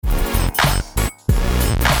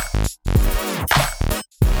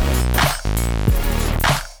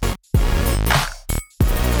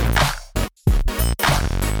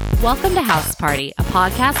Welcome to House Party, a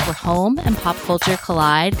podcast where home and pop culture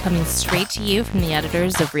collide, coming straight to you from the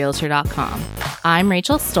editors of Realtor.com. I'm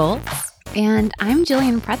Rachel Stoltz. And I'm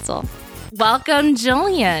Jillian Pretzel. Welcome,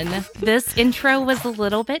 Jillian. This intro was a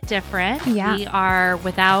little bit different. Yeah. We are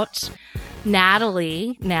without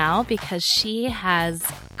Natalie now because she has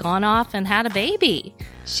gone off and had a baby.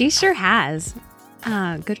 She sure has.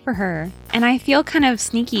 Good for her. And I feel kind of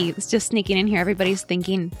sneaky. It's just sneaking in here. Everybody's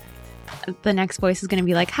thinking the next voice is going to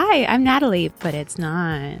be like, "Hi, I'm Natalie," but it's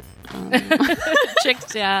not.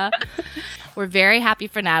 Tricked ya. We're very happy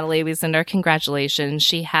for Natalie. We send her congratulations.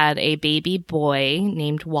 She had a baby boy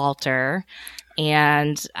named Walter,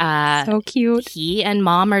 and so cute. He and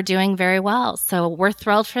mom are doing very well. So we're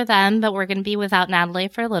thrilled for them, but we're going to be without Natalie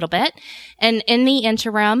for a little bit. And in the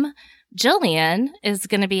interim, Jillian is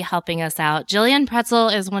going to be helping us out. Jillian Pretzel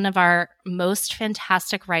is one of our most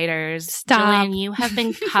fantastic writers. Stop. Jillian, you have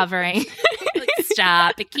been covering.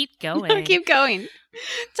 Stop. But keep going. No, keep going.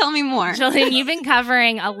 Tell me more. Jillian, you've been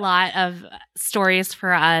covering a lot of stories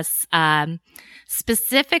for us,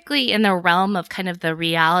 specifically in the realm of kind of the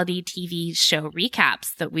reality TV show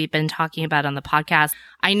recaps that we've been talking about on the podcast.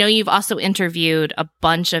 I know you've also interviewed a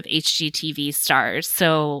bunch of HGTV stars,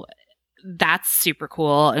 so that's super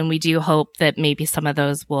cool. And we do hope that maybe some of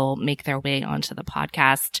those will make their way onto the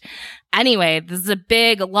podcast. Anyway, this is a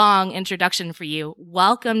big, long introduction for you.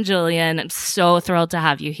 Welcome, Jillian. I'm so thrilled to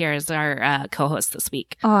have you here as our co-host this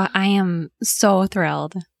week. Oh, I am so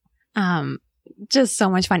thrilled. Just so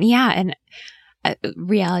much fun. Yeah. And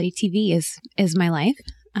reality TV is my life.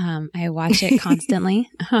 I watch it constantly.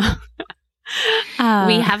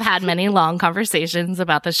 We have had many long conversations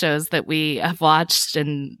about the shows that we have watched,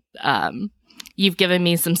 and you've given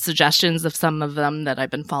me some suggestions of some of them that I've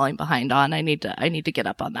been falling behind on. I need to get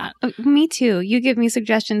up on that. Me too. You give me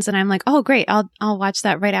suggestions, and I'm like, oh, great! I'll watch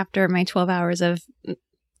that right after my 12 hours of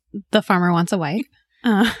The Farmer Wants a Wife.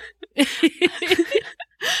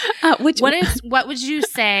 What would you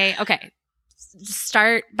say? Okay,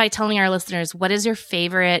 start by telling our listeners, what is your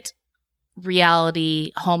favorite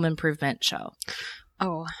reality home improvement show?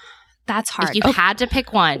 Oh, that's hard. If you had to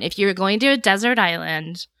pick one, if you were going to a desert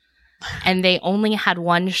island and they only had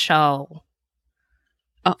one show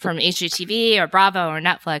from HGTV or Bravo or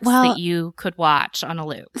Netflix that you could watch on a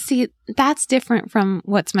loop. See, that's different from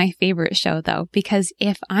what's my favorite show, though, because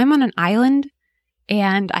if I'm on an island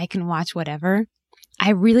and I can watch whatever,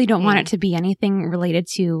 I really don't want it to be anything related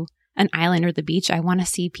to an island or the beach. I want to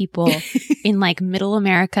see people in like middle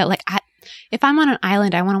America. Like if I'm on an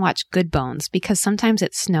island, I want to watch Good Bones because sometimes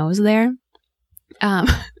it snows there. And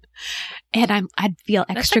I'd feel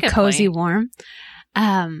extra cozy, warm.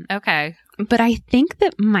 Okay. But I think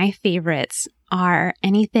that my favorites are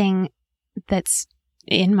anything that's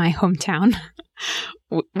in my hometown,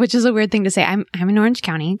 which is a weird thing to say. I'm in Orange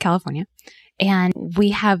County, California, and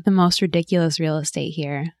we have the most ridiculous real estate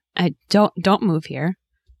here. Don't move here.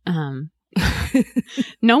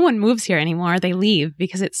 No one moves here anymore. They leave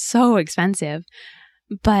because it's so expensive.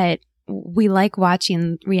 But we like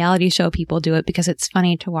watching reality show people do it because it's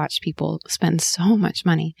funny to watch people spend so much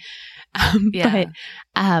money. But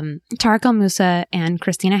Tariq El Moussa and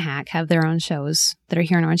Christina Hack have their own shows that are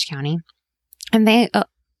here in Orange County. And they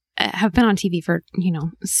have been on TV for,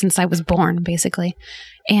 since I was born, basically.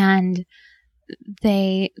 And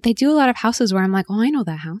they do a lot of houses where I'm like, oh, I know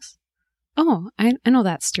that house. Oh, I know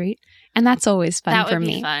that street. And that's always fun for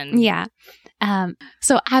me. That would be fun. Yeah.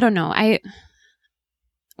 So I don't know.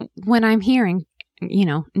 When I'm here and,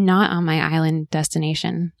 not on my island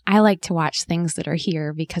destination, I like to watch things that are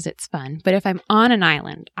here because it's fun. But if I'm on an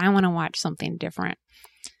island, I want to watch something different.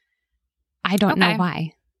 I don't know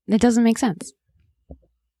why. It doesn't make sense.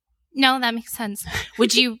 No, that makes sense.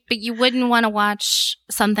 But you wouldn't want to watch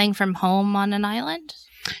something from home on an island?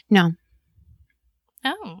 No.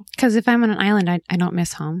 Oh. Because if I'm on an island, I don't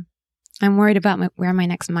miss home. I'm worried about where my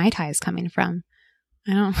next Mai Tai is coming from.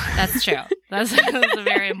 I don't. That's true. That's a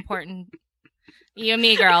very important. You and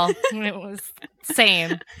me, girl. It was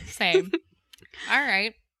same. All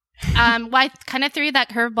right. Well, I kind of threw that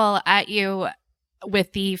curveball at you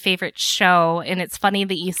with the favorite show, and it's funny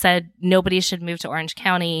that you said nobody should move to Orange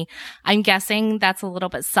County. I'm guessing that's a little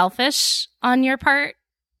bit selfish on your part.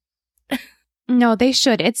 No, they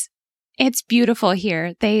should. It's beautiful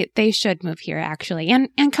here. They should move here actually, and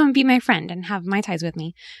come be my friend and have Mai Tais with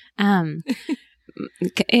me.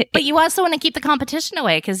 But you also want to keep the competition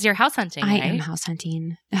away because you're house hunting. I am house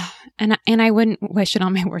hunting, and I wouldn't wish it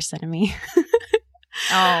on my worst enemy.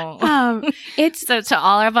 It's so to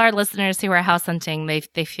all of our listeners who are house hunting,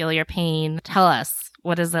 they feel your pain. Tell us,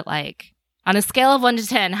 what is it like? On a scale of 1 to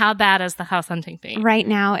 10, how bad is the house hunting thing? Right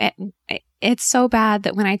now, it's so bad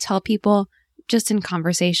that when I tell people just in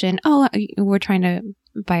conversation, oh, we're trying to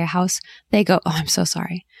buy a house, they go, oh, I'm so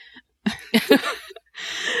sorry.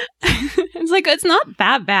 It's like, it's not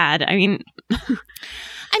that bad. I mean,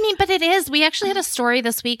 but it is. We actually had a story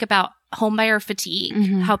this week about homebuyer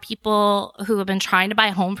fatigue, how people who have been trying to buy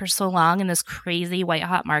a home for so long in this crazy white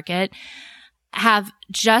hot market have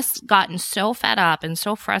just gotten so fed up and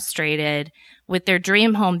so frustrated with their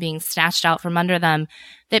dream home being snatched out from under them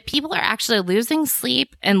that people are actually losing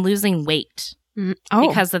sleep and losing weight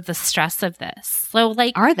because of the stress of this. So,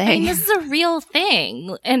 like, are they? I mean, this is a real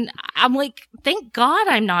thing. And I'm like, thank God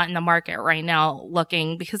I'm not in the market right now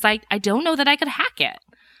looking, because I don't know that I could hack it.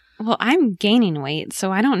 Well, I'm gaining weight,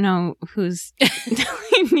 so I don't know who's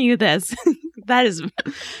telling you this. That is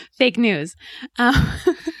fake news.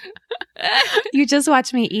 You just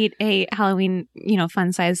watched me eat a Halloween,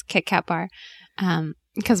 fun size Kit Kat bar.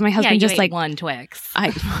 Because my husband just ate one Twix.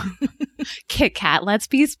 Kit Kat. Let's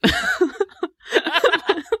be.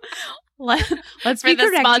 Let's For be the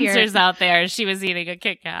correct sponsors here. out there, she was eating a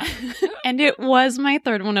Kit Kat. And it was my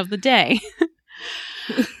third one of the day.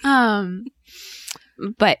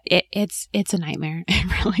 But it's a nightmare.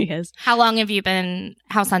 It really is. How long have you been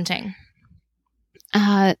house hunting?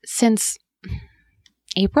 Since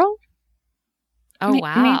April. Oh,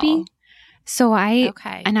 wow. Maybe. So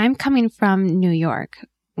Okay. And I'm coming from New York.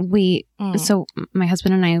 So my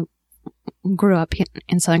husband and I grew up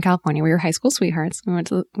in Southern California. We were high school sweethearts.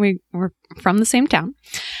 We were from the same town,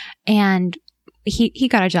 and he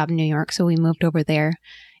got a job in New York. So we moved over there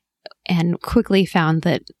and quickly found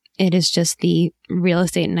that it is just the real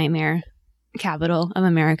estate nightmare capital of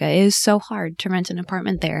America. It is so hard to rent an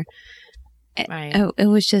apartment there. Right. It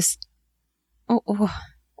was just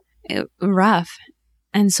rough.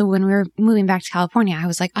 And so when we were moving back to California, I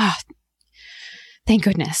was like, oh, thank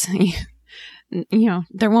goodness.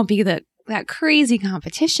 There won't be that crazy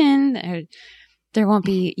competition. There won't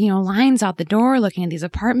be, lines out the door looking at these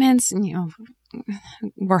apartments.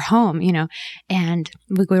 We're home, and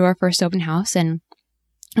we go to our first open house, and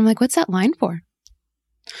I'm like, what's that line for?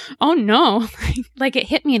 Oh no. Like, it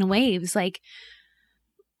hit me in waves. Like,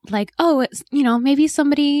 oh, it's, maybe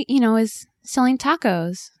somebody, is selling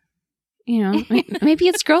tacos. Maybe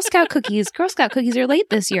it's Girl Scout cookies. Girl Scout cookies are late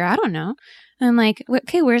this year. I don't know. And I'm like,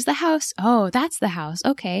 okay, where's the house? Oh, that's the house.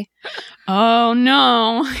 Okay. Oh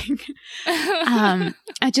no.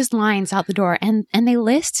 It just lines out the door, and they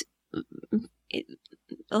list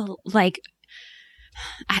like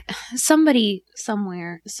somebody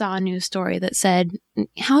somewhere saw a news story that said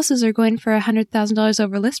houses are going for $100,000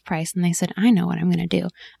 over list price, and they said, I know what I'm going to do.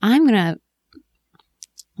 I'm going to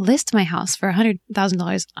list my house for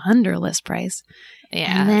 $100,000 under list price.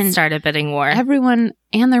 Yeah, and then start a bidding war. Everyone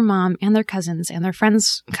and their mom and their cousins and their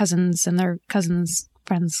friends' cousins and their cousins'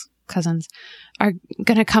 friends' cousins are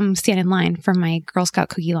going to come stand in line for my Girl Scout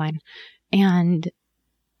cookie line. And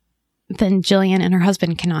then Jillian and her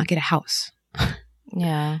husband cannot get a house.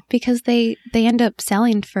 Yeah. Because they end up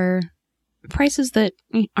selling for prices that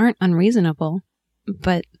aren't unreasonable,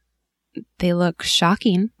 but they look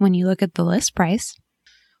shocking when you look at the list price.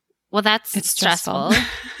 Well, that's stressful.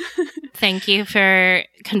 Thank you for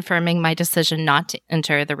confirming my decision not to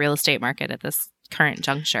enter the real estate market at this current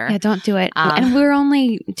juncture. Yeah, don't do it. And we're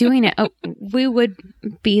only doing it. We would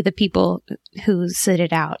be the people who sit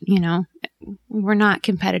it out, We're not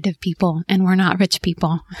competitive people, and we're not rich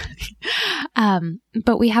people.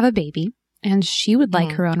 But we have a baby, and she would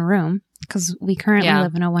like her own room, because we currently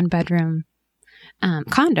live in a 1-bedroom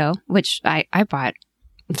condo, which I bought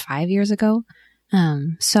 5 years ago.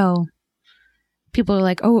 So people are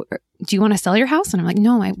like, oh, do you want to sell your house? And I'm like,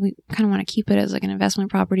 no, we kind of want to keep it as like an investment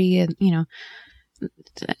property. And,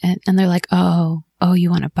 and they're like, oh, you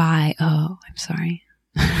want to buy? Oh, I'm sorry.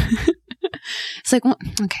 It's like, well,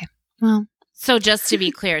 okay, well. So just to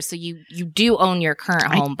be clear, so you do own your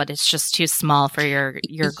current home, but it's just too small for your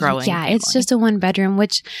growing family. It's just a 1-bedroom,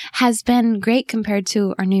 which has been great compared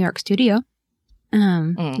to our New York studio.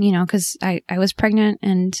 Because I was pregnant,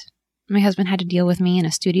 and my husband had to deal with me in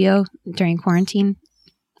a studio during quarantine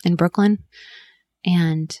in Brooklyn.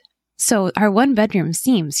 And so our 1-bedroom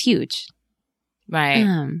seems huge. Right.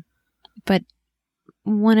 But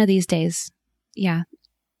one of these days,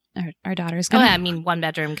 our daughter's going to...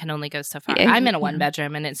 1-bedroom can only go so far. I'm in a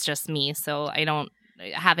 1-bedroom, and it's just me. So I don't...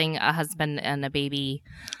 Having a husband and a baby...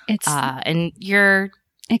 and you're...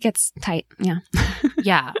 It gets tight. Yeah.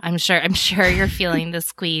 Yeah. I'm sure you're feeling the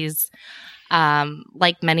squeeze.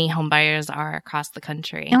 Like many home buyers are across the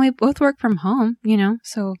country. And we both work from home,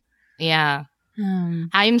 so. Yeah.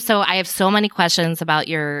 I have so many questions about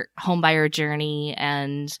your homebuyer journey,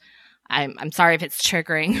 and I'm sorry if it's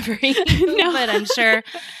triggering for you, No. but I'm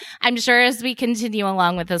sure as we continue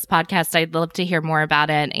along with this podcast, I'd love to hear more about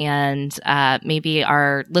it, and maybe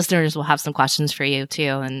our listeners will have some questions for you too,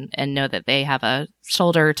 and know that they have a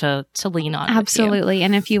shoulder to lean on. Absolutely.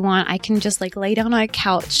 And if you want, I can just like lay down on a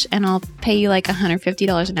couch and I'll pay you like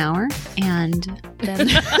 $150 an hour, and then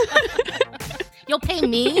you'll pay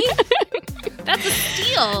me. That's a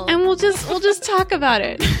steal. And we'll just talk about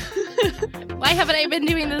it. Why haven't I been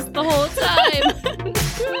doing this the whole time?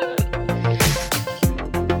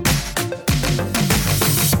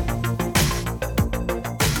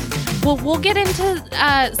 Well, we'll get into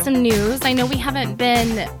some news. I know we haven't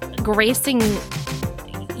been gracing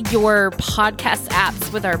your podcast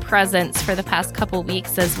apps with our presence for the past couple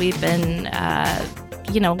weeks as we've been, a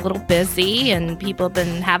little busy and people have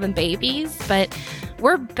been having babies, but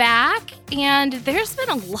we're back and there's been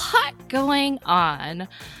a lot going on.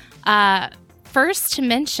 First to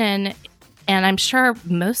mention, and I'm sure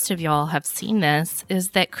most of y'all have seen this, is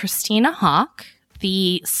that Christina Hawk,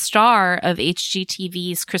 the star of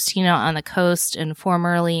HGTV's Christina on the Coast and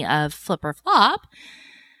formerly of Flip or Flop,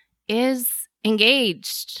 is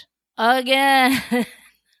engaged again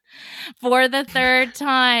for the third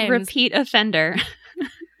time. Repeat offender.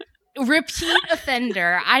 Repeat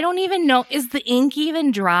offender. I don't even know. Is the ink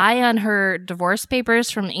even dry on her divorce papers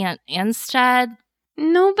from Aunt Anstead?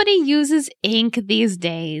 Nobody uses ink these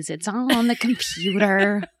days. It's all on the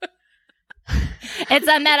computer. It's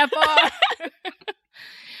a metaphor.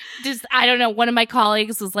 I don't know. One of my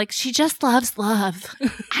colleagues was like, she just loves love.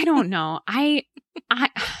 I don't know. I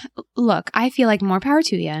look, I feel like more power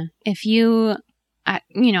to you. If you,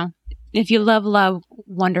 if you love love,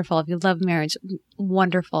 wonderful. If you love marriage,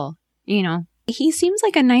 wonderful. He seems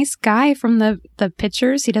like a nice guy from the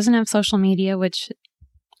pictures. He doesn't have social media, which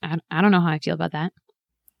I don't know how I feel about that.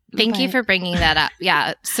 Thank you for bringing that up.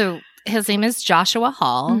 Yeah. So his name is Joshua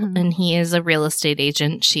Hall, and he is a real estate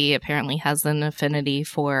agent. She apparently has an affinity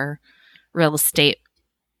for real estate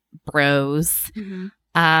bros.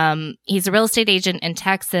 Mm-hmm. He's a real estate agent in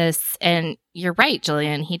Texas, and you're right,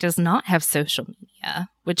 Jillian. He does not have social media,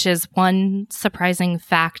 which is one surprising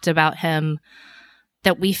fact about him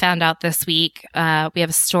that we found out this week. We have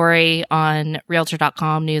a story on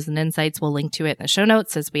Realtor.com News and Insights. We'll link to it in the show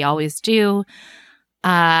notes, as we always do.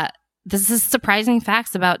 This is surprising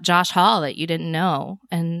facts about Josh Hall that you didn't know.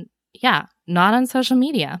 And yeah, not on social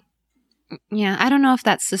media. Yeah, I don't know if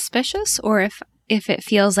that's suspicious or if it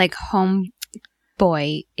feels like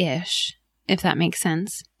homeboy-ish, if that makes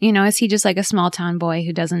sense. Is he just like a small town boy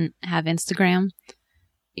who doesn't have Instagram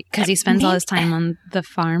because he spends all his time on the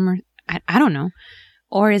farm? Or I don't know.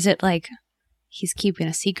 Or is it like he's keeping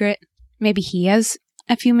a secret? Maybe he has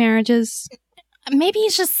a few marriages. Maybe he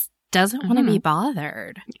just doesn't want to be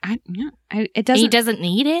bothered. It doesn't. He doesn't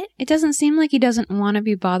need it. It doesn't seem like he doesn't want to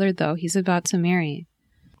be bothered, though. He's about to marry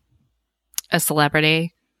a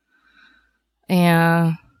celebrity.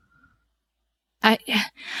 Yeah. I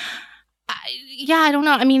don't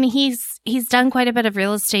know. I mean, he's done quite a bit of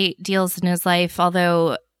real estate deals in his life,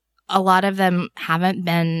 although a lot of them haven't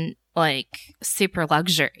been like super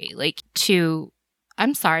luxury.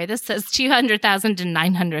 I'm sorry, this says $200,000 to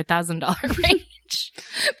 $900,000 range.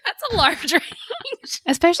 That's a large range,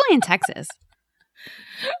 especially in Texas.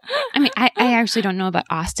 I mean, I actually don't know about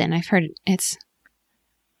Austin. I've heard it's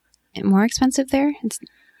more expensive there.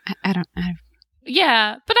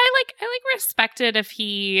 Yeah, but I respect it if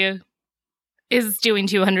he is doing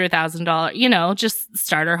 $200,000. Just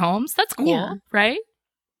starter homes. That's cool, right?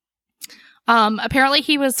 Apparently,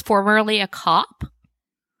 he was formerly a cop,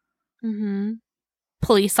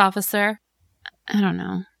 police officer. I don't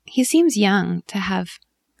know. He seems young to have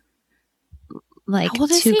like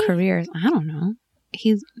two careers. I don't know.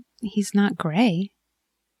 He's not gray.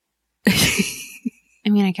 I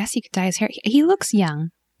mean, I guess he could dye his hair. He looks young.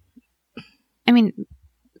 I mean,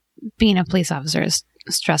 being a police officer is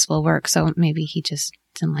stressful work, so maybe he just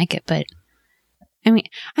didn't like it. But I mean,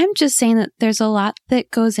 I'm just saying that there's a lot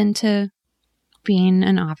that goes into being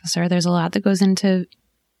an officer. There's a lot that goes into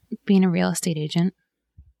being a real estate agent.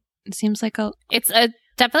 It seems like it's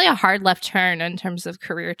definitely a hard left turn in terms of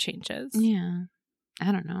career changes. Yeah.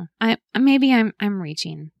 I don't know. Maybe I'm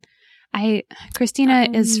reaching. Christina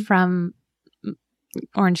is from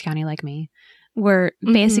Orange County like me. We're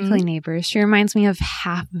basically neighbors. She reminds me of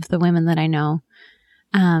half of the women that I know.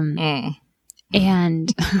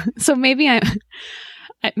 And so maybe I'm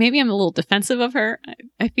a little defensive of her.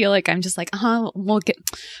 I feel like I'm just like, we'll get.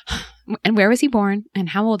 And where was he born? And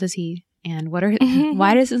how old is he? And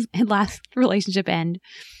why does his last relationship end?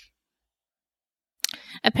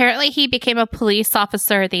 Apparently, he became a police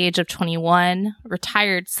officer at the age of 21,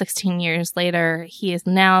 retired 16 years later. He is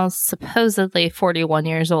now supposedly 41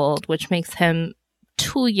 years old, which makes him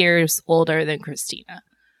 2 years older than Christina.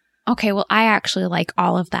 Okay, well, I actually like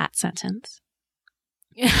all of that sentence.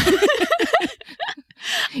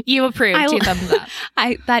 You approve. 2 thumbs up.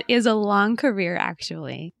 That is a long career,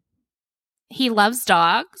 actually. He loves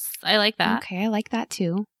dogs. I like that. Okay, I like that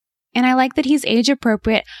too. And I like that he's age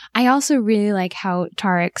appropriate. I also really like how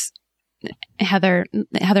Heather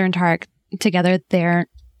and Tarek together, they're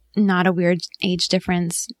not a weird age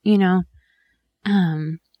difference, you know.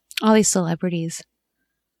 All these celebrities.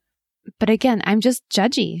 But again, I'm just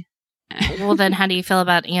judgy. Well, then how do you feel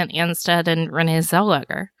about Ant Anstead and Renee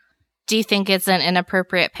Zellweger? Do you think it's an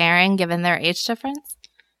inappropriate pairing given their age difference?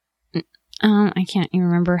 I can't even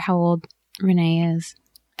remember how old Renee is.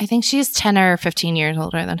 I think she's 10 or 15 years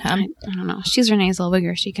older than him. I don't know. She's Renee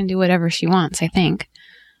Zellweger. She can do whatever she wants, I think.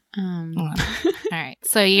 All right.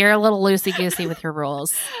 So you're a little loosey-goosey with your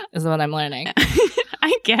rules, is what I'm learning.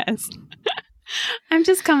 I guess. I'm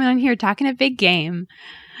just coming on here talking a big game.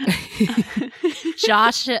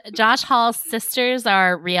 Josh Hall's sisters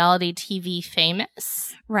are reality TV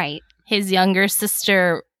famous. Right. His younger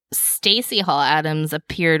sister, Stacey Hall Adams,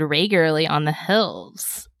 appeared regularly on The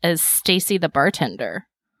Hills as Stacey the bartender.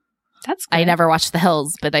 That's good. I never watched The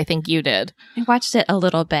Hills, but I think you did. I watched it a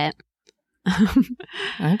little bit.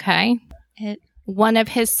 Okay. One of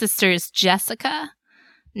his sisters, Jessica,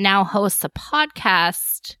 now hosts a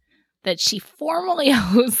podcast that she formerly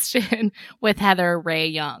hosted with Heather Ray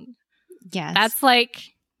Young. Yes. That's like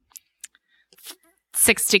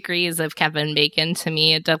 6 degrees of Kevin Bacon to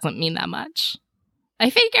me. It doesn't mean that much. I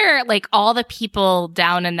figure like all the people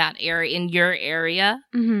down in that area, in your area,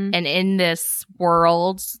 and in this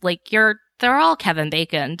world, like they're all Kevin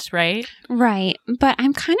Baconed, right? Right. But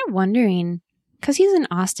I'm kind of wondering, because he's in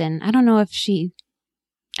Austin. I don't know if she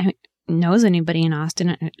knows anybody in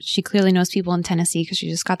Austin. She clearly knows people in Tennessee because she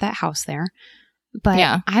just got that house there. But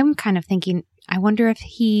yeah. I'm kind of thinking, I wonder if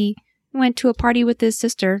he went to a party with his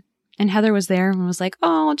sister and Heather was there and was like,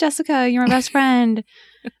 "Oh, Jessica, you're my best friend.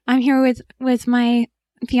 I'm here with my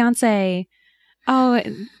fiance. Oh,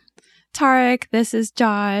 Tarek, this is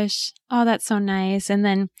Josh. Oh, that's so nice." And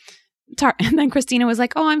then Christina was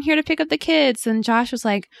like, "Oh, I'm here to pick up the kids." And Josh was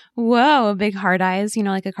like, "Whoa," big hard eyes,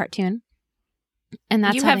 like a cartoon. And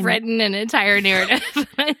that's you have written an entire narrative.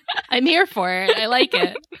 I'm here for it. I like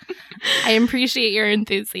it. I appreciate your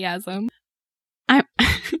enthusiasm.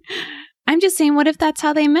 I'm just saying, what if that's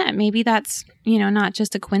how they met? Maybe that's, not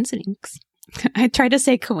just a coincidence. I tried to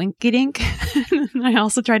say coinkydink. I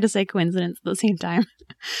also tried to say coincidence at the same time.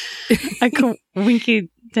 A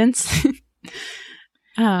coinkydence.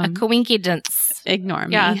 A coinkydence. Ignore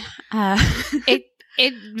me. Yeah.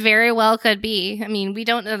 It very well could be. I mean, we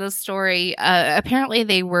don't know the story. Apparently,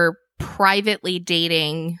 they were privately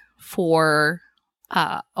dating for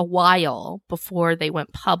a while before they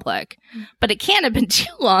went public. But it can't have been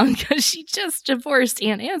too long because she just divorced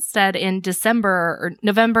Ant Anstead in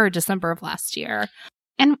November or December of last year.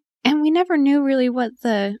 And we never knew really what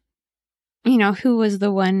who was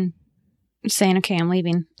the one saying, "Okay, I'm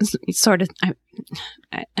leaving." Sort of.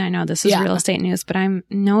 I know this is real estate news, but I'm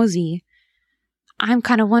nosy. I'm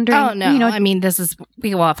kind of wondering. Oh, no. I mean,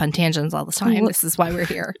 we go off on tangents all the time. This is why we're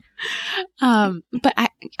here. But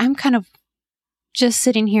I'm kind of just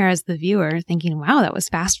sitting here as the viewer thinking, wow, that was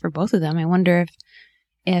fast for both of them. I wonder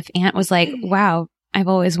if Ant was like, wow, I've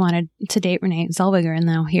always wanted to date Renee Zellweger, and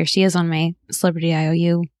now here she is on my Celebrity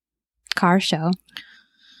IOU car show.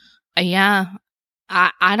 Yeah.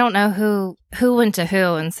 I don't know who went to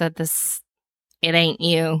who and said this, it ain't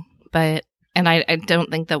you, but... And I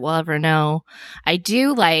don't think that we'll ever know. I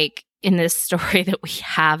do like in this story that we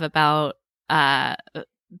have about 10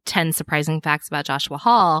 surprising facts about Joshua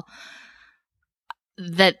Hall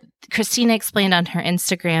that Christina explained on her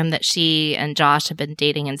Instagram that she and Josh have been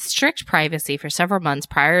dating in strict privacy for several months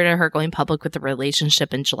prior to her going public with the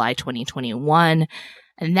relationship in July 2021.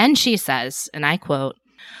 And then she says, and I quote,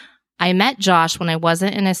 "I met Josh when I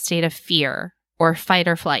wasn't in a state of fear or fight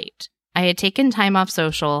or flight. I had taken time off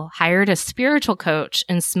social, hired a spiritual coach,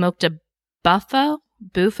 and smoked a bufo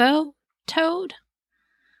toad,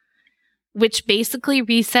 which basically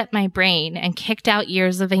reset my brain and kicked out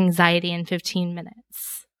years of anxiety in 15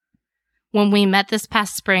 minutes. When we met this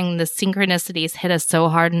past spring, the synchronicities hit us so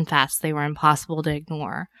hard and fast they were impossible to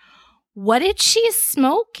ignore." What did she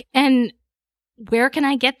smoke, and where can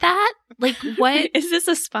I get that? Like, what? Is this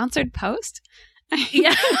a sponsored post?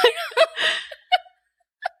 Yeah.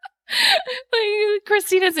 Like,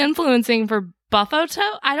 Christina's influencing for Buffo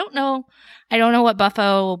Toad? I don't know. I don't know what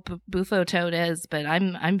Buffo Toad is, but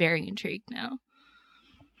I'm very intrigued now.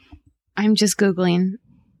 I'm just Googling.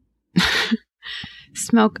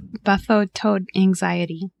 Smoke Buffo Toad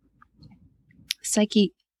anxiety.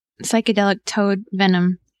 Psychedelic toad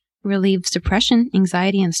venom relieves depression,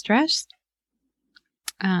 anxiety, and stress.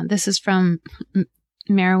 This is from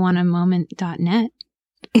marijuanamoment.net.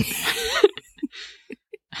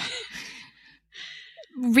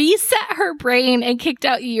 Reset her brain and kicked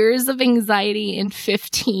out years of anxiety in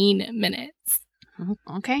 15 minutes.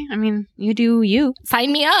 Okay. I mean, you do you.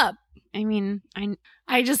 Sign me up. I mean,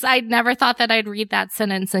 I never thought that I'd read that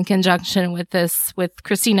sentence in conjunction with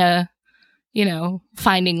Christina,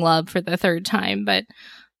 finding love for the third time. But,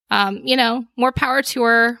 more power to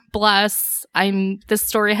her. Bless. This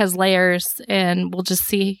story has layers, and we'll just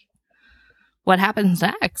see what happens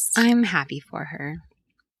next. I'm happy for her.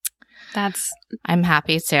 I'm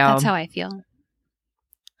happy too. That's how I feel.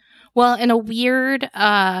 Well, in a weird,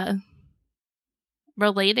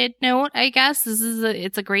 related note, I guess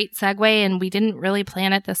it's a great segue, and we didn't really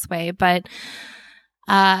plan it this way, but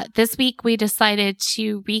this week we decided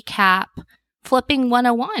to recap Flipping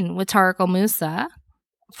 101 with Tarek El Moussa,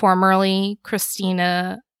 formerly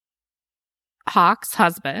Christina Hawk's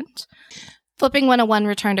husband. Flipping 101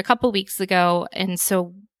 returned a couple weeks ago, and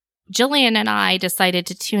so Jillian and I decided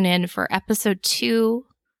to tune in for episode 2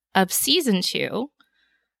 of season 2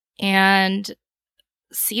 and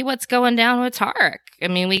see what's going down with Tarek. I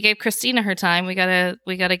mean, we gave Christina her time. We gotta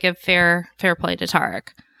give fair play to Tarek.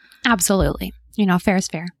 Absolutely. Fair is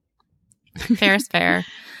fair. Fair is fair.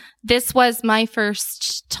 This was my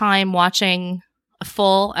first time watching a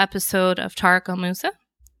full episode of Tarek El Moussa.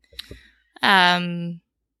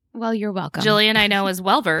 Well, you're welcome. Jillian, I know, is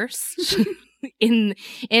well versed in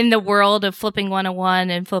the world of Flipping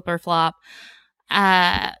 101 and Flip or Flop.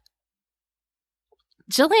 Jillian,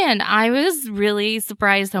 I was really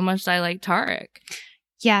surprised how much I liked Tarek.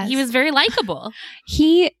 Yeah, he was very likable.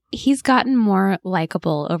 He's gotten more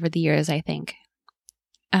likable over the years, I think.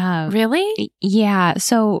 Really? Yeah.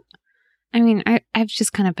 So, I mean, I've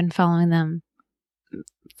just kind of been following them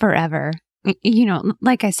forever.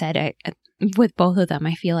 Like I said, with both of them,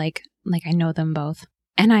 I feel like I know them both.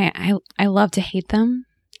 And I love to hate them,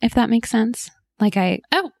 if that makes sense.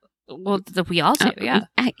 Well, we all do, yeah.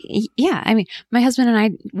 Yeah, I mean, my husband and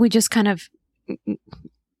I, we just kind of,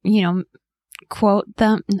 quote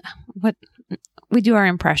them. What we do our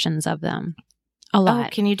impressions of them a lot. Oh,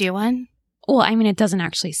 can you do one? Well, I mean, it doesn't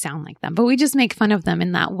actually sound like them, but we just make fun of them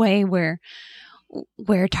in that way where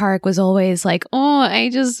Tarek was always like,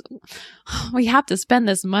 we have to spend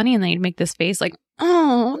this money, and then he'd make this face like,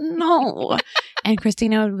 oh no. And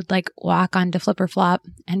Christina would walk onto Flip or Flop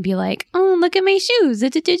and be like, oh, look at my shoes.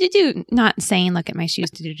 Not saying look at my shoes,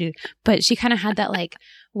 but she kind of had that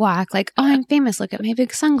walk oh, I'm famous. Look at my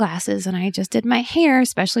big sunglasses. And I just did my hair,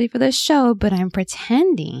 especially for this show, but I'm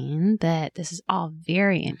pretending that this is all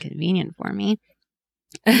very inconvenient for me.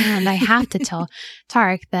 And I have to tell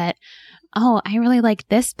Tarek that, oh, I really like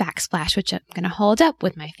this backsplash, which I'm going to hold up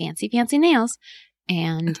with my fancy nails.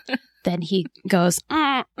 And then he goes,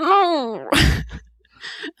 oh.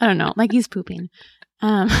 I don't know, like he's pooping.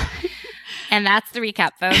 And that's the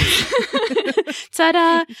recap, folks.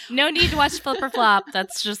 Ta-da! No need to watch Flip or Flop.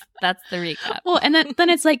 That's the recap. Well, and then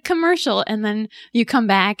it's like commercial, and then you come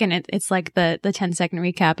back, and it's like the 10-second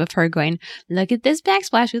recap of her going, look at this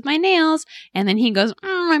backsplash with my nails. And then he goes,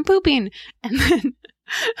 I'm pooping. And then,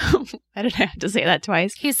 why did I have to say that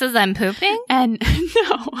twice? He says, I'm pooping? And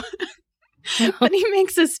no. But he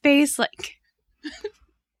makes his face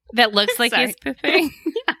that looks like he's pooping.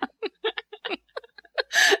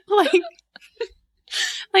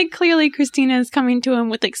 like clearly Christina is coming to him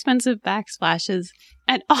with expensive backsplashes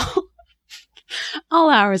at all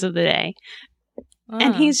hours of the day.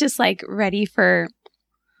 And he's just ready for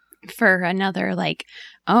another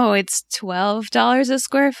oh, it's $12 a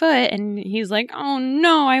square foot. And he's like, oh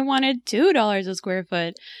no, I wanted $2 a square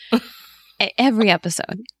foot. Every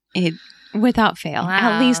episode. Without fail. Wow.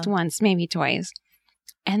 At least once, maybe twice.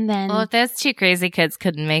 And then... Well, if those two crazy kids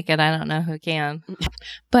couldn't make it, I don't know who can.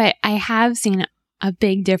 But I have seen a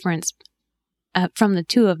big difference from the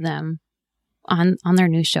two of them on their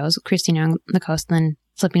new shows, Christina on the Coast and then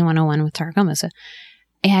Flipping 101 with Tarek El Moussa.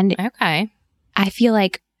 And okay. I feel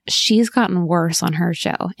like she's gotten worse on her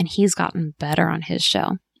show and he's gotten better on his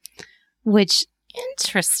show. Which...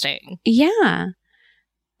 Interesting. Yeah.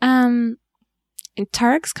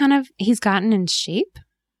 Tarek's he's gotten in shape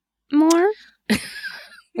more,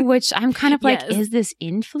 which I'm kind of yes. Is this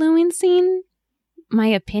influencing my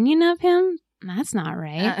opinion of him? That's not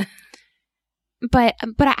right. But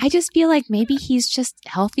I just feel like maybe he's just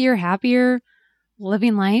healthier, happier,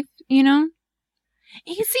 living life, you know?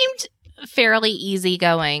 He seemed fairly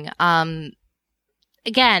easygoing.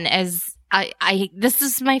 Again, as I this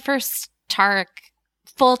is my first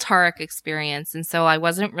full Tarek experience, and so I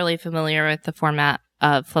wasn't really familiar with the format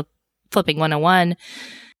of Flipping 101.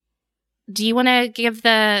 Do you want to give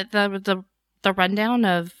the rundown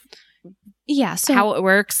of so how it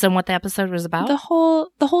works and what the episode was about? The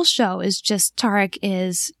whole show is just Tarek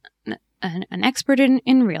is an expert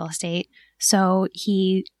in real estate. So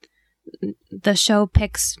the show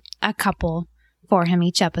picks a couple for him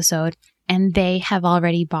each episode, and they have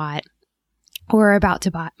already bought or are about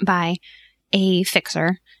to buy a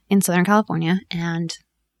fixer in Southern California, and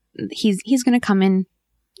he's going to come in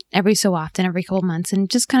every so often, every couple months, and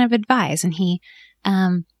just kind of advise. And he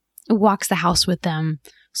walks the house with them,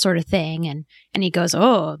 sort of thing. And he goes,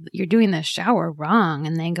 "Oh, you're doing the shower wrong."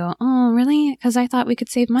 And they go, "Oh, really? Because I thought we could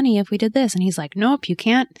save money if we did this." And he's like, "Nope, you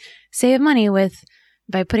can't save money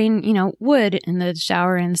by putting, wood in the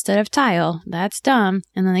shower instead of tile. That's dumb."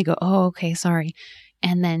 And then they go, "Oh, okay, sorry."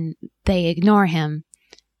 And then they ignore him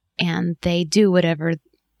and they do whatever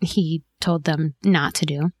he told them not to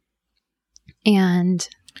do. And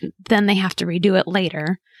then they have to redo it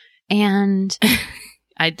later. And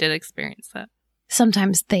I did experience that.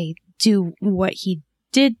 Sometimes they do what he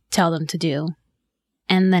did tell them to do,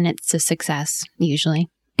 and then it's a success, usually.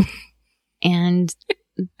 And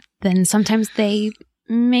then sometimes they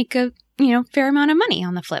make a, fair amount of money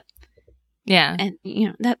on the flip. Yeah. And,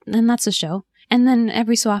 that's a show. And then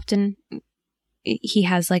every so often he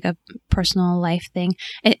has like a personal life thing.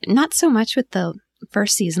 Not so much with the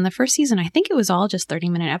first season. The first season, I think it was all just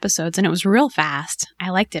 30-minute episodes, and it was real fast. I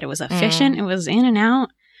liked it. It was efficient. It was in and out.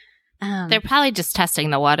 They're probably just testing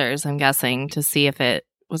the waters, I'm guessing, to see if it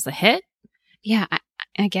was a hit. Yeah,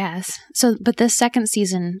 I guess. So, but this second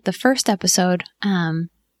season, the first episode,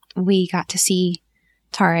 we got to see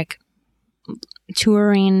Tarek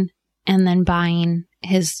touring and then buying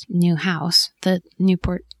his new house, the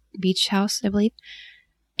Newport Beach house, I believe,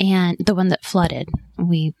 and the one that flooded.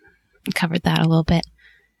 We covered that a little bit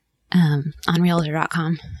on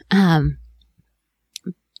Realtor.com.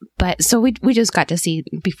 But so we just got to see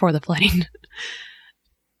before the flooding.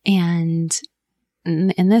 And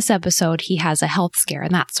in this episode, he has a health scare,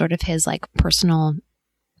 and that's sort of his like personal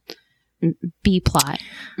B plot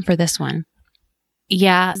for this one.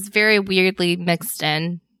 Yeah, it's very weirdly mixed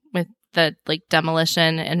in with the like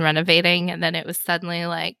demolition and renovating, and then it was suddenly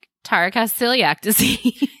like Tarek has celiac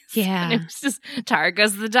disease. Yeah. And it was just Tarek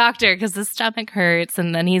goes to the doctor because his stomach hurts,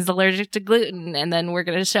 and then he's allergic to gluten, and then we're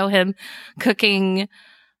going to show him cooking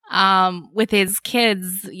with his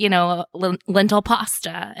kids, lentil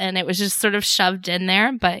pasta. And it was just sort of shoved in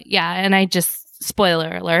there. But yeah, and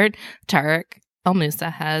spoiler alert, Tarek El Moussa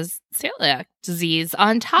has celiac disease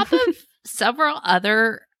on top of several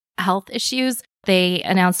other health issues. They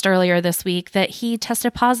announced earlier this week that he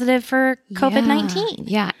tested positive for COVID-19.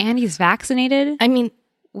 Yeah, and he's vaccinated. I mean,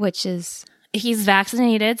 he's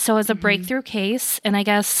vaccinated, so it's a breakthrough case. And I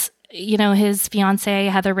guess, his fiance,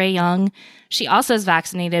 Heather Rae Young, she also is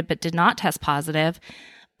vaccinated but did not test positive.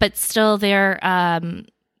 But still, they've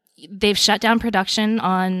shut down production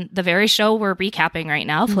on the very show we're recapping right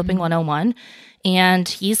now, Flipping 101. And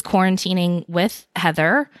he's quarantining with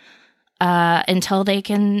Heather until they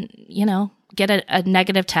can, get a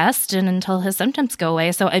negative test and until his symptoms go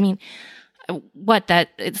away. So, I mean,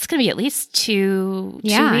 it's going to be at least two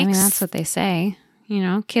weeks. I mean, that's what they say.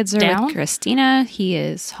 Kids are down with Christina. He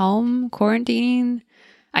is home quarantining.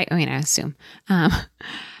 I assume.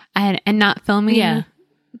 And not filming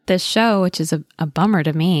this show, which is a bummer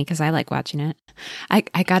to me because I like watching it.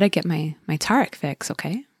 I got to get my Tarek fix,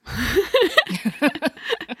 okay?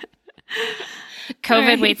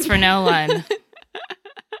 COVID waits for no one.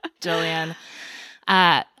 Jillian.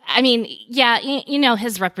 I mean, yeah,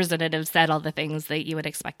 his representative said all the things that you would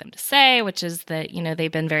expect them to say, which is that,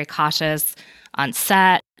 they've been very cautious on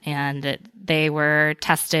set and that they were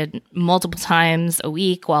tested multiple times a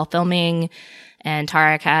week while filming. And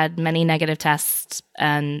Tarek had many negative tests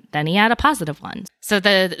and then he had a positive one. So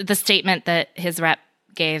the statement that his rep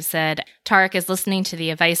gave said, Tarek is listening to the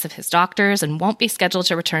advice of his doctors and won't be scheduled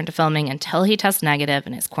to return to filming until he tests negative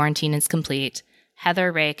and his quarantine is complete.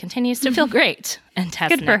 Heather Rae continues to feel great and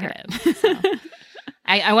test negative. So,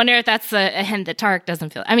 I wonder if that's a hint that Tarek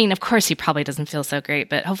doesn't feel. I mean, of course, he probably doesn't feel so great,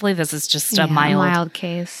 but hopefully this is just a mild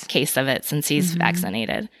case of it since he's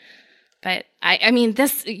vaccinated. But I mean,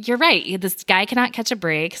 you're right. This guy cannot catch a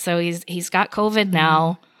break. So he's got COVID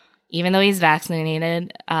now, even though he's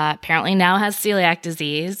vaccinated. Apparently now has celiac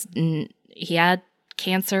disease. And he had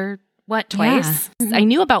cancer What, twice? Yeah. Mm-hmm. I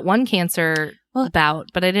knew about one cancer bout,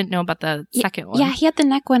 but I didn't know about the second one. Yeah, he had the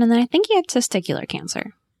neck one, and then I think he had testicular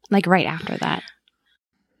cancer, like right after that.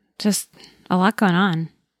 Just a lot going on.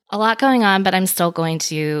 A lot going on, but I'm still going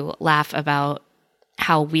to laugh about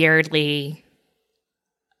how weirdly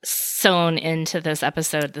sewn into this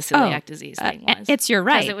episode the celiac disease thing was. It's your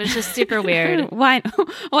right. Because it was just super weird. Why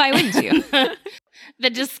wouldn't you? The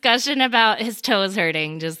discussion about his toes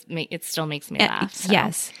hurting it still makes me laugh. So.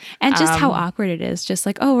 Yes. And just how awkward it is. Just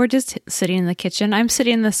like, oh, we're just sitting in the kitchen. I'm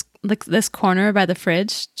sitting in this corner by the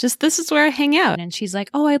fridge. Just this is where I hang out. And she's like,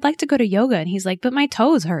 oh, I'd like to go to yoga. And he's like, but my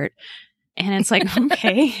toes hurt. And it's like,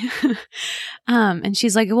 okay. And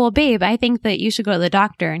she's like, well, babe, I think that you should go to the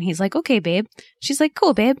doctor. And he's like, okay, babe. She's like,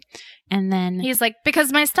 cool, babe. And then he's like,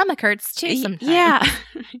 because my stomach hurts too sometimes. Yeah.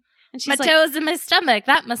 And she's my toes in my stomach.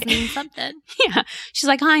 That must mean something. Yeah. She's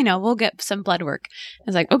like, I know. We'll get some blood work. I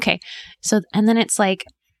was like, okay. So, and then it's like,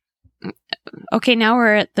 okay, now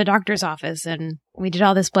we're at the doctor's office and we did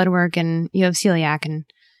all this blood work and you have celiac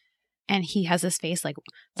and he has this face like,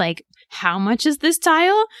 how much is this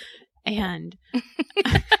tile? And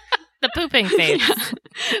the pooping face.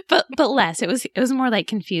 Yeah. But less. It was more like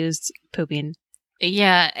confused pooping.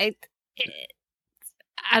 Yeah.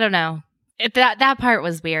 I don't know. That part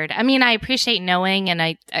was weird. I mean, I appreciate knowing, and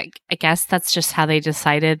I guess that's just how they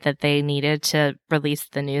decided that they needed to release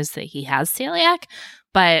the news that he has celiac,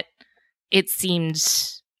 but it seemed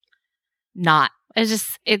not.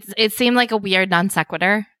 It seemed like a weird non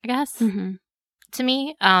sequitur, I guess, to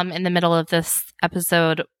me, in the middle of this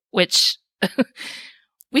episode, which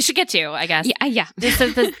we should get to, I guess. Yeah.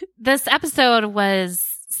 This episode was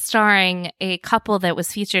starring a couple that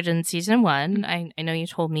was featured in season 1. I know you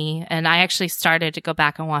told me, and I actually started to go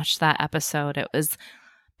back and watch that episode. It was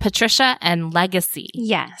Patricia and Legacy.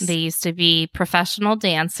 Yes. They used to be professional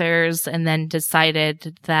dancers and then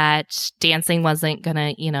decided that dancing wasn't going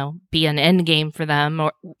to, be an end game for them,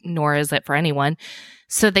 nor is it for anyone.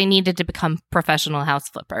 So they needed to become professional house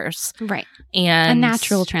flippers. Right. And a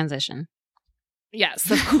natural transition.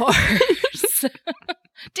 Yes, of course.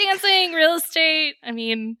 Dancing, real estate. I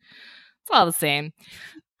mean, it's all the same.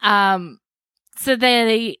 So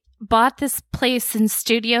they bought this place in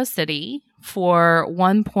Studio City for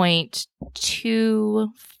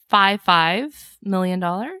 $1.255 million.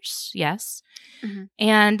 Yes. Mm-hmm.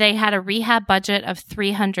 And they had a rehab budget of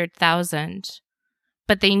 $300,000.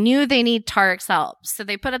 But they knew they need Tarek's help. So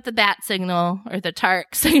they put up the bat signal or the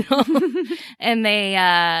Tarek signal. And they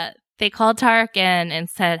called Tarek in and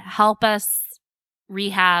said, help us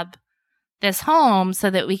rehab this home so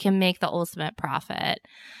that we can make the ultimate profit.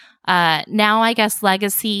 Now I guess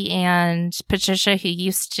Legacy and Patricia, who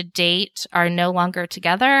used to date, are no longer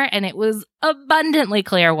together, and it was abundantly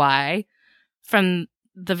clear why from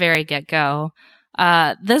the very get-go.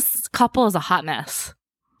 This couple is a hot mess,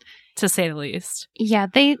 to say the least. Yeah,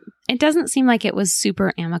 it doesn't seem like it was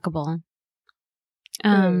super amicable.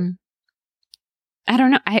 I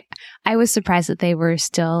don't know. I was surprised that they were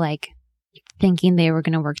still like thinking they were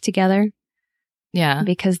going to work together. Yeah.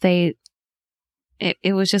 Because it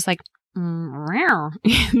was just like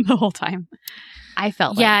the whole time. I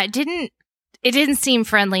felt like. Yeah, it didn't seem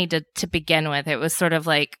friendly to begin with. It was sort of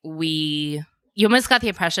like you almost got the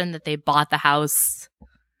impression that they bought the house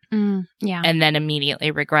and then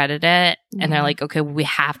immediately regretted it. Mm-hmm. And they're like, okay, we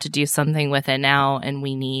have to do something with it now and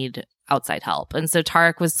we need outside help. And so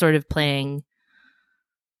Tarek was sort of playing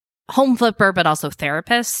home flipper, but also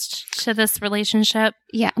therapist to this relationship.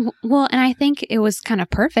 Yeah. Well, and I think it was kind of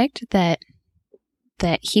perfect that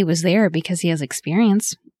he was there because he has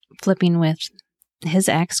experience flipping with his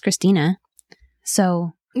ex, Christina.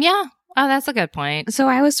 So yeah. Oh, that's a good point. So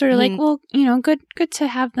I was sort of like, well, good to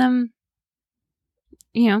have them,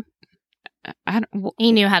 he knew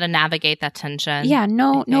how to navigate that tension. Yeah.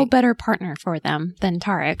 No better partner for them than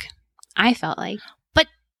Tarek, I felt like.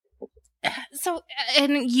 So,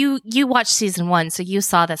 and you watched season 1, so you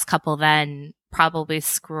saw this couple then probably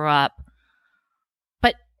screw up.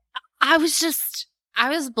 But I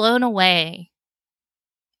was blown away.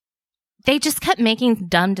 They just kept making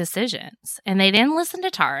dumb decisions, and they didn't listen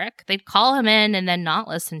to Tarek. They'd call him in and then not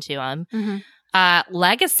listen to him. Mm-hmm.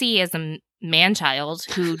 Legacy is a man-child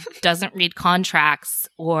who doesn't read contracts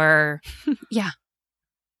or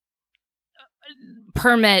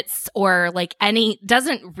permits or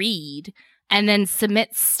doesn't read, and then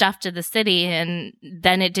submits stuff to the city, and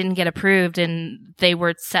then it didn't get approved and they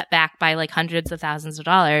were set back by hundreds of thousands of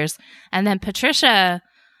dollars. And then Patricia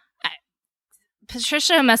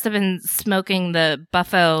must have been smoking the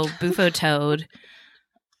Bufo toad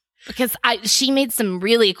because she made some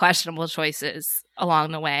really questionable choices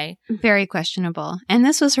along the way. Very questionable. And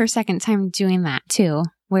this was her second time doing that too,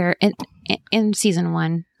 where in season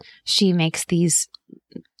 1, she makes these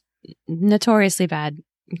notoriously bad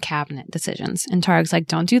cabinet decisions. And Tarek's like,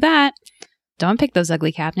 don't do that. Don't pick those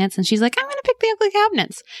ugly cabinets. And she's like, I'm going to pick the ugly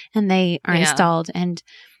cabinets. And they are installed. And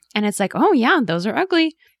it's like, oh yeah, those are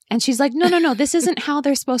ugly. And she's like, no, this isn't how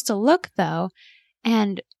they're supposed to look though.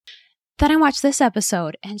 And then I watched this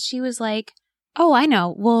episode and she was like, oh, I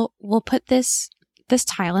know. We'll put this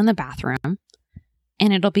tile in the bathroom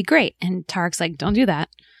and it'll be great. And Tarek's like, don't do that.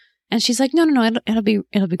 And she's like, no, it'll be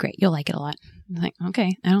great. You'll like it a lot. I'm like,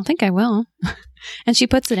 okay, I don't think I will. And she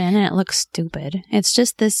puts it in and it looks stupid. It's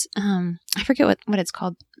just this, I forget what it's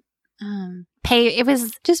called. It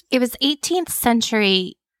was 18th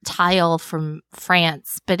century tile from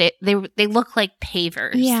France, but they look like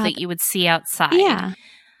pavers that you would see outside. Yeah.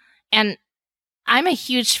 And I'm a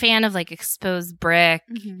huge fan of like exposed brick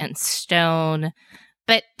and stone,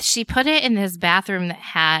 but she put it in this bathroom that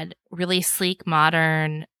had really sleek,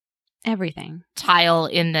 modern everything tile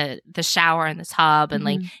in the shower and the tub. And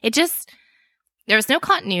like, it just, there was no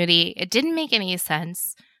continuity. It didn't make any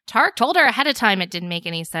sense. Tarek told her ahead of time it didn't make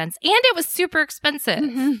any sense. And it was super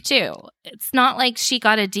expensive too. It's not like she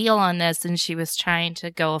got a deal on this and she was trying to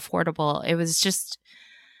go affordable.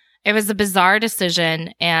 It was a bizarre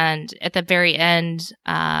decision. And at the very end,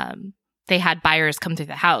 they had buyers come through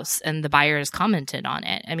the house and the buyers commented on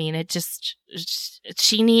it. I mean,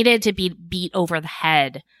 she needed to be beat over the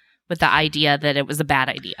head with the idea that it was a bad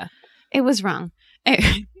idea. It was wrong.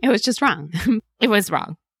 It was just wrong. It was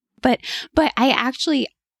wrong. But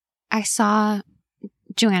I saw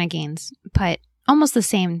Joanna Gaines put almost the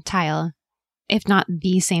same tile, if not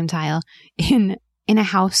the same tile, in a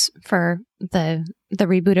house for the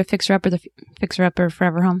reboot of Fixer Up or the Fixer Up or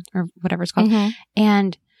Forever Home or whatever it's called.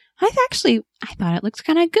 And I thought it looked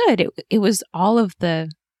kind of good. It was all of the,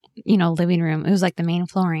 living room. It was like the main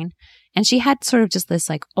flooring. And she had sort of just this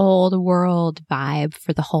like old world vibe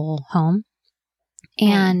for the whole home.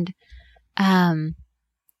 And, and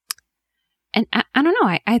I don't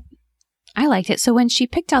know. I liked it. So when she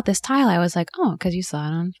picked out this tile, I was like, oh, because you saw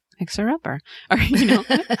it on Fixer Upper. Or,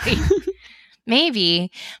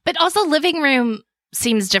 Maybe. But also living room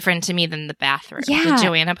seems different to me than the bathroom. Yeah. Did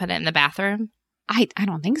Joanna put it in the bathroom? I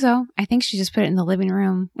don't think so. I think she just put it in the living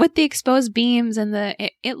room with the exposed beams and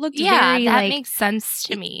it looked very that like, makes sense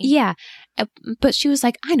to me. Yeah. But she was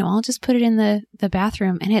like, I know, I'll just put it in the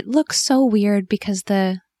bathroom. And it looks so weird because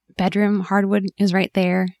the bedroom hardwood is right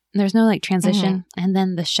there. There's no like transition. And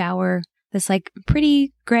then the shower, this like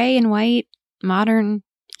pretty gray and white modern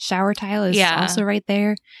shower tile is also right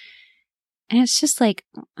there. And it's just like...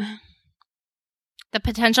 The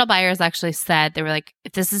potential buyers actually said, they were like,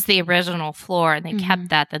 if this is the original floor and they kept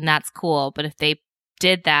that, then that's cool. But if they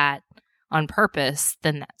did that on purpose,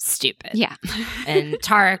 then that's stupid. Yeah. And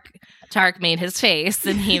Tarek made his face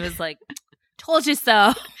and he was like, told you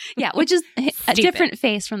so. Yeah, which is a different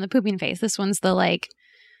face from the pooping face. This one's the like,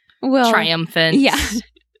 well... triumphant. Yeah.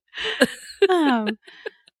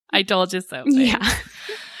 I told you so. Yeah.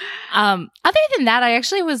 Other than that, I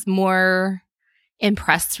actually was more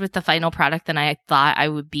impressed with the final product than I thought I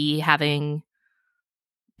would be, having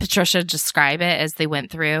Patricia describe it as they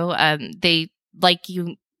went through. They, like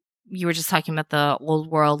you were just talking about the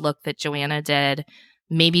old world look that Joanna did.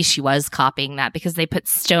 Maybe she was copying that because they put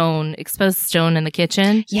exposed stone in the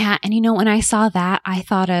kitchen. Yeah. And when I saw that, I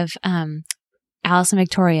thought of Alice and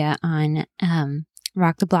Victoria on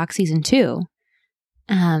Rock the Block season 2.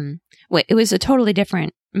 It was a totally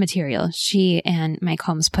different material. She and Mike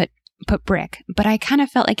Holmes put brick, but I kind of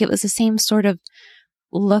felt like it was the same sort of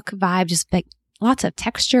look vibe, just like lots of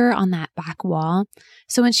texture on that back wall.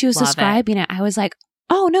 So when she was describing it, I was like,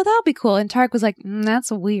 oh no, that'll be cool. And Tarek was like,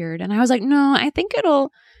 that's weird. And I was like, no, I think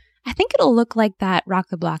it'll look like that Rock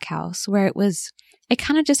the Block house where it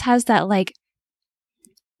kind of just has that like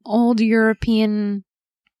old European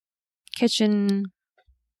kitchen,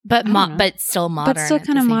 but still modern, but still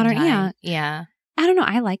kind of modern. Time. Yeah. I don't know.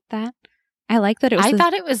 I like that. I like that. I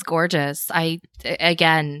thought it was gorgeous. I,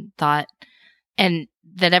 again, thought, and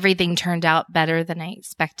that everything turned out better than I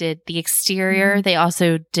expected. The exterior, they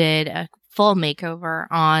also did a full makeover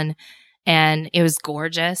on, and it was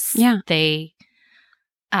gorgeous. Yeah.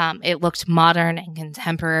 It looked modern and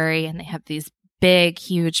contemporary, and they have these big,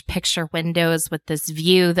 huge picture windows with this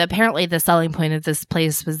view. Apparently the selling point of this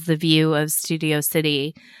place was the view of Studio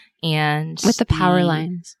City. And with the power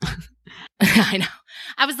lines. I know.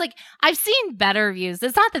 I was like, I've seen better views.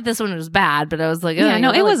 It's not that this one was bad, but I was like,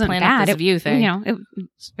 it wasn't bad. This view thing. It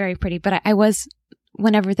was very pretty. But I was,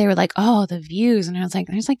 whenever they were like, oh, the views, and I was like,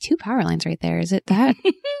 there's like 2 power lines right there. Is it that?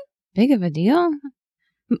 big of a deal.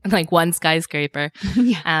 Like one skyscraper.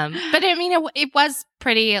 Yeah. But I mean, it was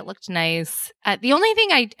pretty. It looked nice. The only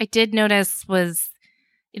thing I did notice was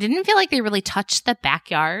it didn't feel like they really touched the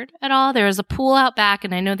backyard at all. There was a pool out back,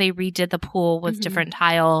 and I know they redid the pool with different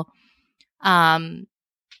tile.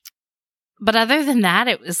 But other than that,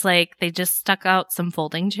 it was like they just stuck out some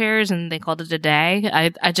folding chairs and they called it a day.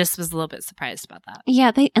 I just was a little bit surprised about that. Yeah,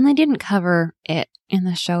 they didn't cover it in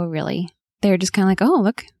the show really. They were just kind of like, oh,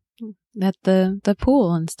 look at the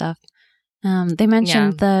pool and stuff. They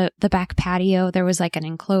mentioned the back patio. There was like an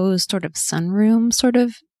enclosed sort of sunroom sort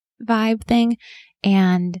of vibe thing,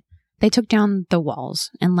 and they took down the walls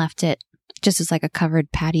and left it just as like a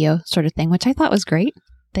covered patio sort of thing, which I thought was great.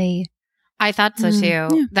 I thought so too. Yeah.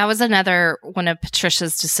 That was another one of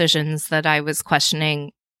Patricia's decisions that I was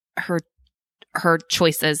questioning her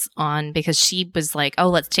choices on, because she was like, oh,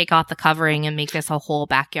 let's take off the covering and make this a whole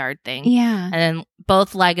backyard thing. Yeah. And then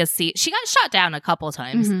both Legacy, she got shot down a couple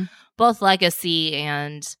times. Both Legacy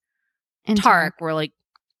and Tarek were like,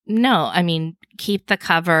 no, I mean, keep the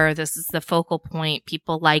cover. This is the focal point.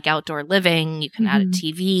 People like outdoor living. You can add a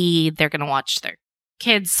TV. They're going to watch their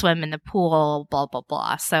kids swim in the pool, blah, blah,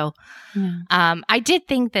 blah. So I did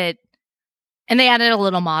think that, and they added a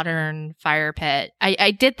little modern fire pit. I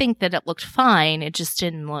did think that it looked fine. It just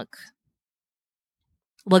didn't look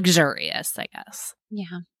luxurious, I guess.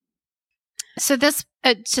 Yeah. So this,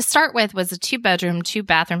 to start with, was a 2-bedroom,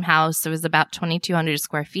 2-bathroom house. It was about 2,200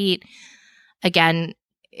 square feet. Again,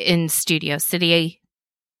 in Studio City.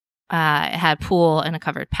 It had a pool and a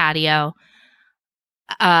covered patio.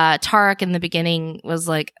 Tarek in the beginning was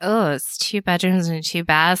like, oh, it's 2 bedrooms and 2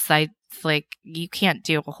 baths. You can't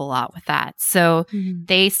do a whole lot with that. So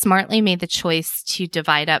they smartly made the choice to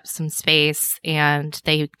divide up some space, and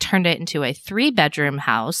they turned it into a 3-bedroom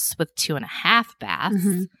house with 2.5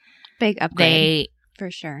 baths. Big upgrade. For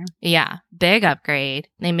sure. Yeah, big upgrade.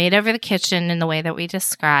 They made over the kitchen in the way that we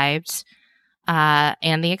described,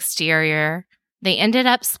 and the exterior. They ended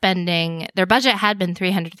up spending, their budget had been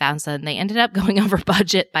 $300,000. They ended up going over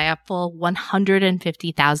budget by a full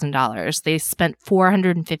 $150,000. They spent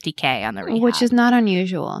 $450K on the rehab, which is not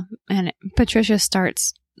unusual. And Patricia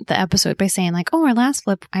starts the episode by saying like, "Oh, our last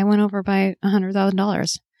flip, I went over by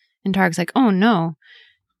 $100,000," and Tarek's like, "Oh no,"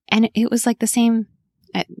 and it was like the same.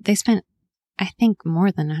 They spent, I think,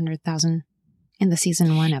 more than $100,000 in the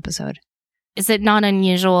season 1 episode. Is it not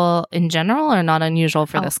unusual in general, or not unusual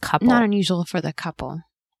for this couple? Not unusual for the couple.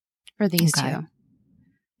 For these two.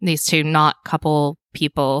 These two not couple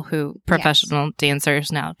people who professional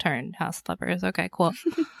dancers now turned house flippers. Okay, cool.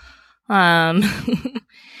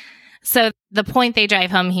 So the point they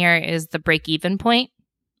drive home here is the break-even point.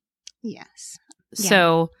 Yes.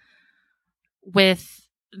 So with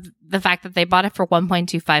the fact that they bought it for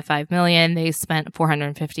 $1.255 million, they spent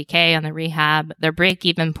 $450K on the rehab. Their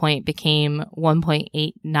break-even point became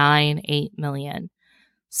 $1.898 million.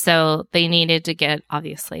 So they needed to get,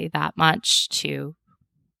 obviously, that much to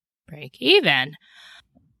break even.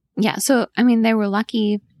 Yeah. So, I mean, they were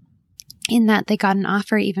lucky in that they got an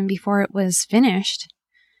offer even before it was finished,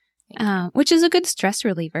 which is a good stress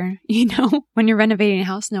reliever, when you're renovating a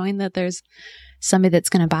house, knowing that there's somebody that's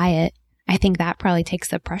going to buy it. I think that probably takes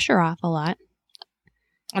the pressure off a lot.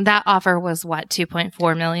 And that offer was what,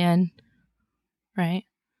 $2.4 million, right?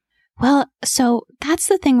 Well, so that's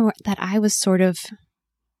the thing that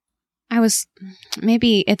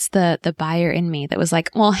maybe it's the buyer in me that was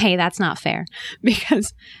like, well, hey, that's not fair,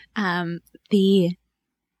 because the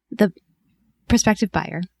prospective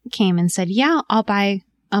buyer came and said, yeah, I'll buy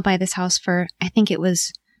this house for, I think it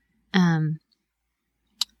was, I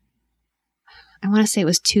want to say it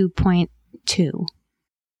was 2.2.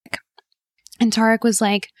 And Tarek was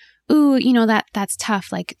like, ooh, that's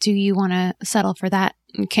tough. Like, do you want to settle for that?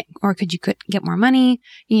 Or could you get more money?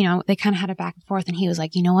 They kind of had a back and forth, and he was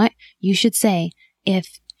like, you know what? You should say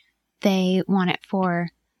if they want it for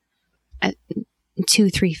 $235,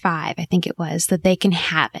 I think it was, that they can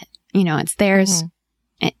have it. It's theirs.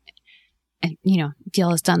 And,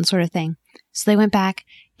 deal is done sort of thing. So they went back,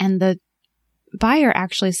 and the buyer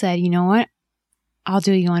actually said, you know what? I'll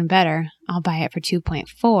do you one better. I'll buy it for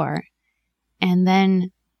 2.4. And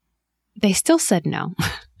then they still said no.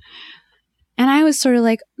 And I was sort of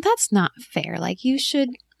like, that's not fair. Like, you should,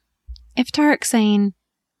 if Tarek's saying,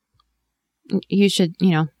 you should,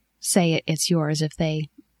 say it's yours if they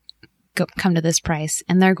come to this price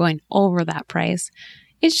and they're going over that price,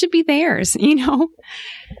 it should be theirs,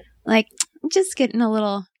 Like, just getting a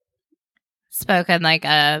little. Spoken like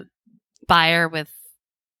a buyer with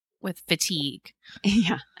fatigue.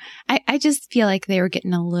 Yeah. I just feel like they were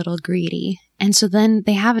getting a little greedy. And so then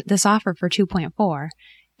they have this offer for 2.4,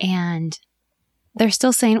 And they're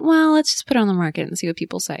still saying, well, let's just put it on the market and see what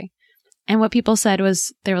people say. And what people said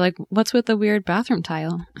was, they were like, what's with the weird bathroom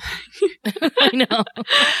tile? I know.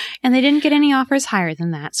 And they didn't get any offers higher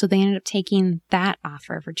than that. So they ended up taking that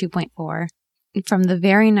offer for 2.4 from the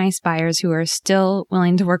very nice buyers who are still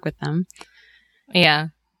willing to work with them. Yeah.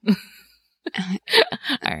 All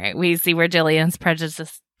right. We see where Jillian's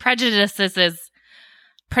prejudices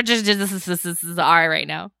are right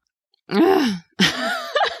now.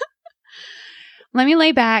 Let me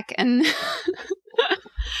lay back and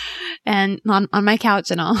on my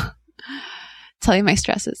couch and I'll tell you my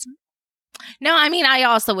stresses. No, I mean, I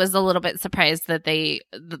also was a little bit surprised that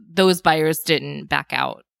those buyers didn't back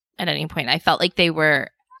out at any point. I felt like they were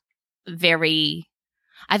I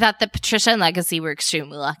thought that Patricia and Legacy were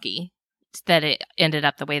extremely lucky that it ended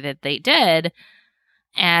up the way that they did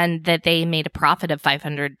and that they made a profit of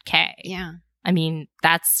 $500K. Yeah. I mean,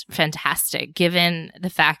 that's fantastic given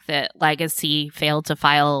the fact that Legacy failed to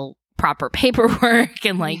file proper paperwork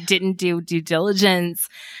and didn't do due diligence.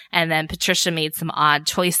 And then Patricia made some odd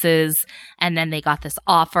choices. And then they got this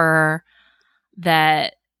offer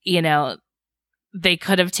that, they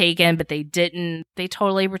could have taken, but they didn't. They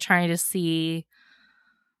totally were trying to see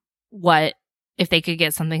if they could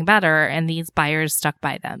get something better. And these buyers stuck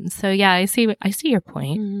by them. So yeah, I see your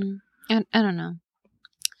point. Mm-hmm. I don't know.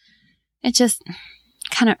 It just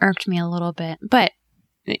kind of irked me a little bit, but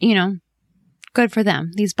good for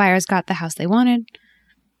them. These buyers got the house they wanted.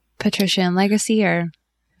 Patricia and Legacy are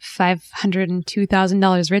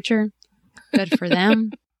 $502,000 richer. Good for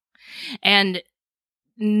them. And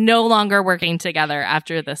no longer working together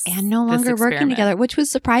after this. And no longer working together, which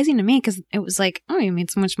was surprising to me because it was like, oh, you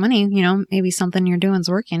made so much money. Maybe something you're doing is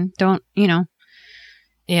working. Don't,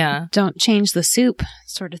 yeah. Don't change the soup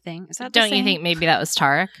sort of thing. Is that Don't you think maybe that was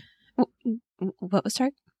Tarek? What was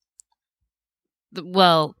Tarek?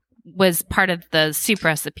 Well, was part of the soup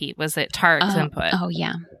recipe. Was it Tarek's input? Oh,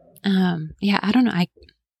 yeah. Yeah, I don't know.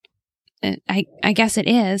 I guess it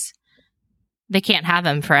is. They can't have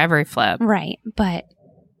them for every flip. Right. But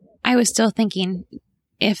I was still thinking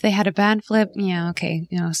if they had a bad flip, yeah, okay,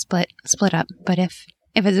 split up. But if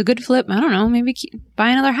it's a good flip, I don't know, maybe buy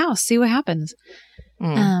another house, see what happens.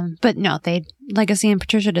 But no, Legacy and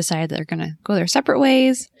Patricia decided they're going to go their separate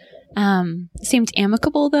ways. Seemed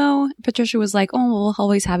amicable though. Patricia was like, oh, we'll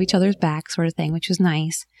always have each other's back sort of thing, which was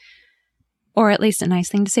nice. Or at least a nice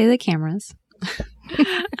thing to say to the cameras.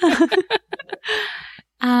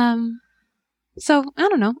 So I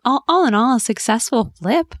don't know. All in all, a successful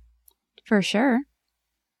flip for sure.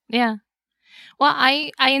 Yeah. Well,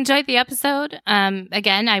 I enjoyed the episode.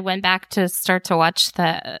 Again, I went back to start to watch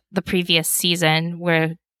the previous season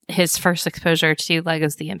where his first exposure to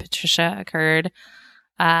Legacy and Patricia occurred.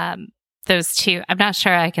 Those two, I'm not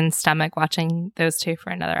sure I can stomach watching those two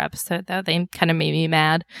for another episode, though. They kind of made me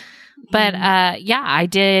mad. But yeah, I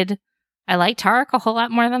did. I liked Tarek a whole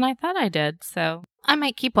lot more than I thought I did. So I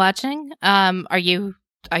might keep watching. Are you?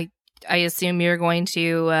 I assume you're going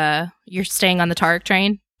to. You're staying on the Tarek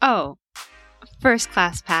train. Oh, first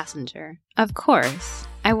class passenger. Of course.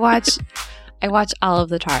 I watch all of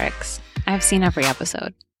the Tareks. I've seen every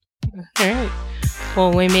episode. All right.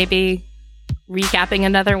 Well, we may be recapping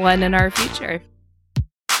another one in our future.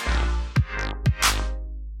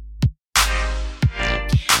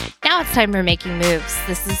 Now it's time for Making Moves.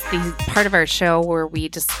 This is the part of our show where we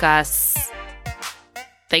discuss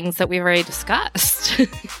things that we've already discussed.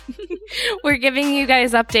 We're giving you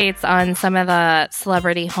guys updates on some of the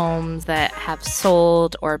celebrity homes that have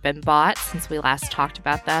sold or been bought since we last talked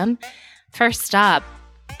about them. First up,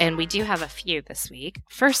 and we do have a few this week.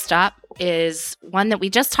 First up is one that we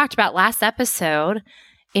just talked about last episode.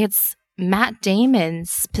 It's Matt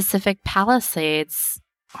Damon's Pacific Palisades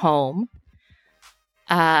home.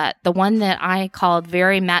 The one that I called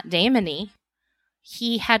very Matt Damon-y.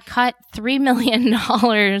 He had cut $3 million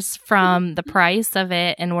from the price of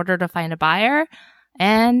it in order to find a buyer.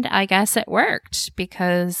 And I guess it worked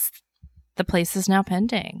because the place is now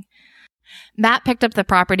pending. Matt picked up the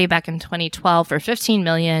property back in 2012 for $15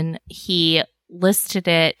 million. He listed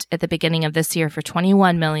it at the beginning of this year for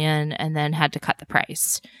 $21 million and then had to cut the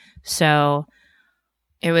price. So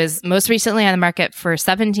it was most recently on the market for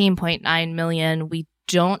 $17.9 million. We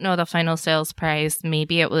don't know the final sales price.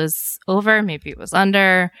 Maybe it was over, maybe it was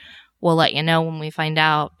under. We'll let you know when we find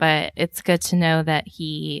out. But it's good to know that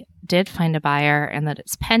he did find a buyer and that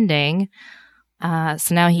it's pending. So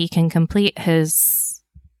now he can complete his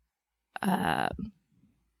not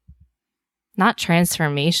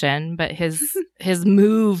transformation, but his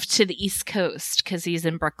move to the East Coast because he's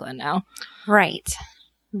in Brooklyn now. Right.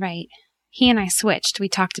 He and I switched. We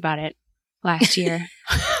talked about it last year.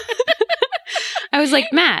 I was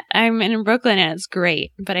like, Matt, I'm in Brooklyn and it's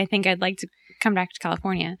great, but I think I'd like to come back to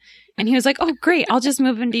California. And he was like, oh, great. I'll just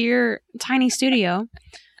move into your tiny studio.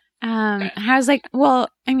 And I was like, well,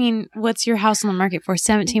 I mean, what's your house on the market for?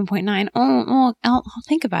 17.9. Oh, well, I'll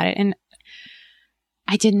think about it. And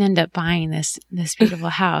I didn't end up buying this beautiful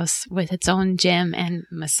house with its own gym and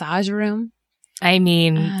massage room. I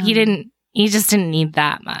mean, you just didn't need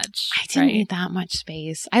that much. I didn't need that much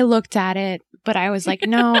space. I looked at it, but I was like,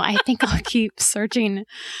 no, I think I'll keep searching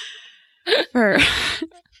for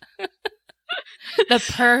the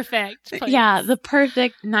perfect place. Yeah, the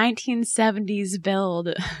perfect 1970s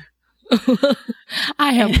build.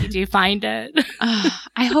 I hope you do find it.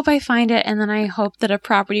 I hope I find it, and then I hope that a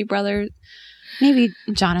property brother, maybe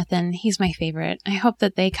Jonathan, he's my favorite. I hope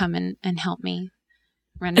that they come in and help me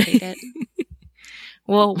renovate it.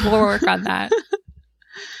 We'll work on that.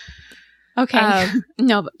 Okay.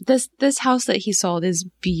 No, but this house that he sold is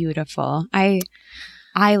beautiful. I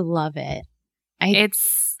love it.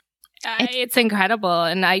 It's incredible.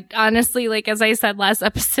 And I honestly, like, as I said last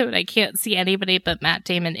episode, I can't see anybody but Matt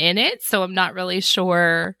Damon in it. So I'm not really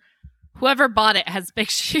sure whoever bought it has big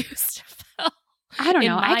shoes to fill. I don't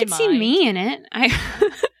know. I could see me in it. Well,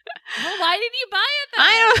 why did you buy it then?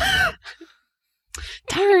 I don't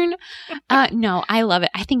Darn. No, I love it.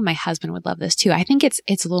 I think my husband would love this too. I think it's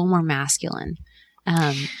a little more masculine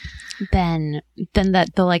than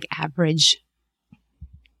the like average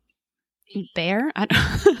bear.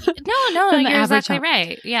 No, you're exactly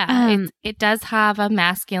right. Yeah, it does have a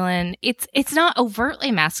masculine. It's not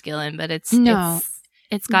overtly masculine, but it's got.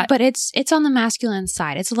 But it's on the masculine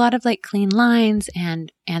side. It's a lot of like clean lines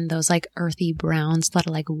and those like earthy browns, a lot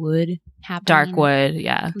of like wood happening. Dark wood,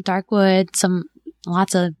 yeah. Dark wood.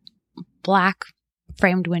 Lots of black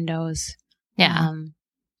framed windows. Yeah.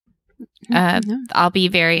 I'll be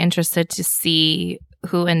very interested to see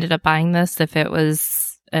who ended up buying this. If it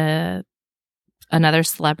was another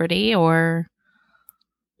celebrity or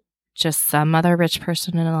just some other rich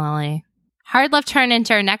person in LA. Hard left turn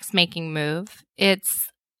into our next making move.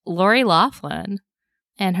 It's Lori Loughlin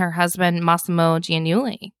and her husband Massimo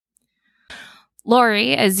Giannulli.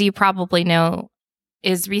 Lori, as you probably know,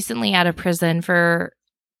 is recently out of prison for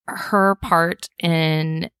her part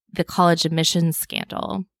in the college admissions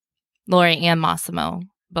scandal. Lori and Massimo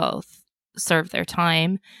both served their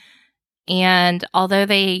time. And although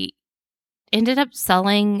they ended up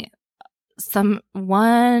selling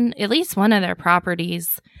at least one of their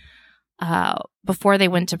properties before they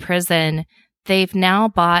went to prison, they've now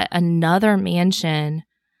bought another mansion.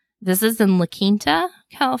 This is in La Quinta,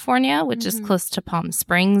 California, which is close to Palm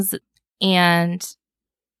Springs. And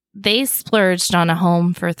they splurged on a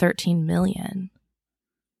home for $13 million.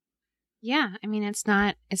 Yeah, I mean it's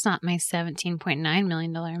not my $17.9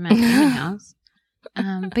 million Matt Damon house,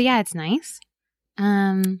 but yeah, it's nice.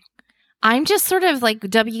 I'm just sort of like,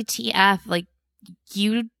 WTF? Like,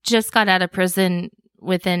 you just got out of prison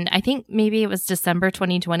within, I think maybe it was December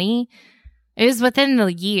 2020. It was within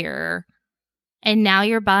the year, and now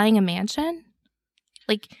you're buying a mansion.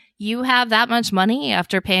 Like, you have that much money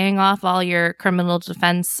after paying off all your criminal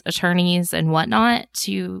defense attorneys and whatnot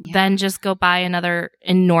to then just go buy another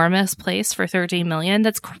enormous place for $13 million.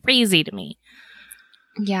 That's crazy to me.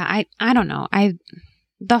 Yeah, I don't know.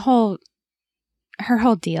 Her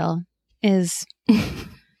whole deal is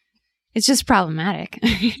it's just problematic.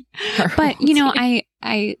 But you know,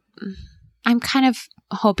 I'm kind of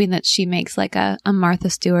hoping that she makes like a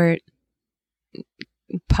Martha Stewart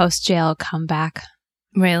post jail comeback.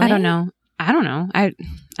 Really? I don't know.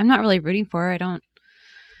 I'm not really rooting for her. I don't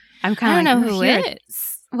know who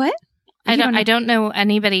is. What? I don't know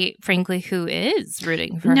anybody, frankly, who is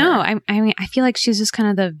rooting for her. No, I mean, I feel like she's just kind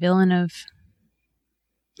of the villain of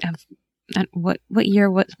what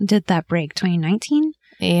year? What did that break? 2019?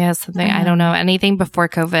 Yeah, something. I don't know. Anything before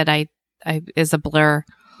COVID, I is a blur.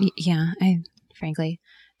 Yeah, frankly,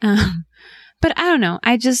 but I don't know.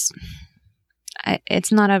 It's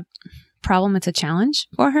not a problem. It's a challenge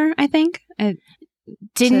for her, I think.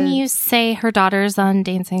 Didn't you say her daughter's on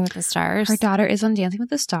Dancing with the Stars? Her daughter is on Dancing with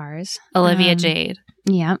the Stars. Olivia Jade.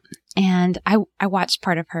 Yeah. And I watched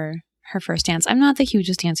part of her first dance. I'm not the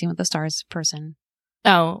hugest Dancing with the Stars person.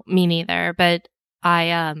 Oh, me neither. But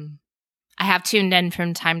I have tuned in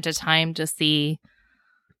from time to time to see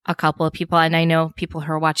a couple of people. And I know people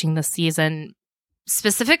who are watching this season,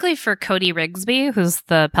 specifically for Cody Rigsby, who's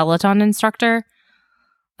the Peloton instructor.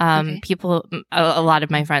 People, a lot of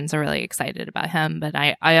my friends are really excited about him, but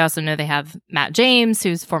I also know they have Matt James,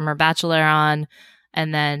 who's former Bachelor on,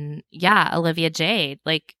 and then, Olivia Jade.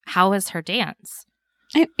 Like, how was her dance?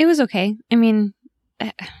 It was okay. I mean,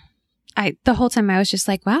 the whole time I was just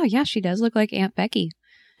like, wow, yeah, she does look like Aunt Becky.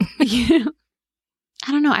 You know?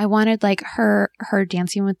 I don't know. I wanted like her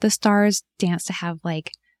Dancing with the Stars dance to have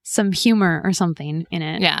like some humor or something in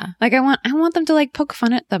it. Yeah. Like I want them to like poke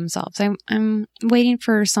fun at themselves. I'm waiting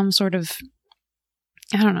for some sort of,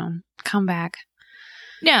 I don't know, comeback.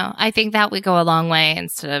 No, I think that would go a long way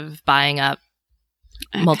instead of buying up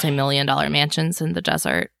multi-million-dollar mansions in the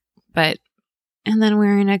desert. But and then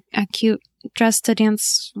wearing a cute dress to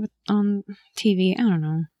dance on TV. I don't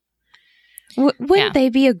know. Wouldn't they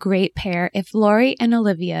be a great pair if Lori and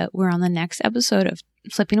Olivia were on the next episode of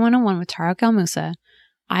Flipping 101 with Tara Kalmusa?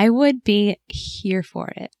 I would be here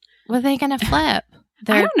for it. What are they going to flip?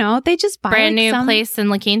 I don't know. They just buy brand new place in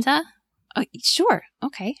La Quinta? Sure.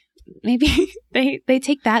 Okay. Maybe they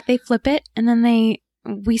take that, they flip it, and then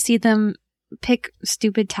we see them pick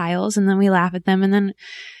stupid tiles, and then we laugh at them, and then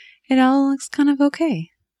it all looks kind of okay.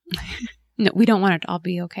 No, we don't want it to all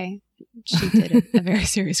be okay. She did a very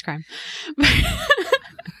serious crime.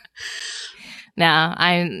 No,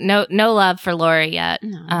 no love for Lori yet.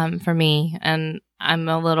 No. For me, and I'm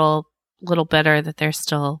a little bitter that they're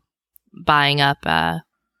still buying up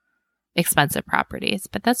expensive properties,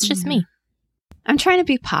 but that's just me. I'm trying to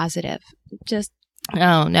be positive. Just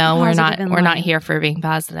no, we're not here for being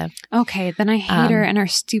positive. Okay, then I hate her and our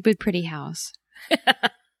stupid pretty house.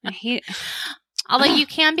 I hate. Although you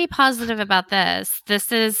can be positive about this.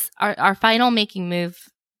 This is our final making move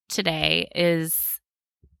today is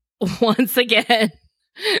once again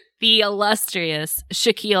the illustrious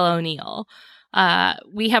Shaquille O'Neal.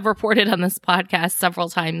 We have reported on this podcast several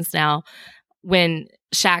times now when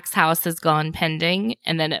Shaq's house has gone pending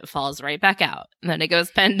and then it falls right back out. And then it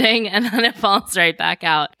goes pending and then it falls right back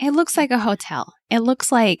out. It looks like a hotel. It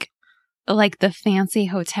looks like the fancy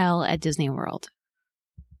hotel at Disney World.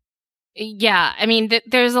 Yeah, I mean,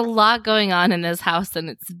 there's a lot going on in this house, and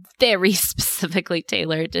it's very specifically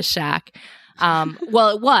tailored to Shaq. Well,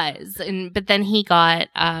 it was, but then he got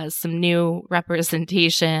some new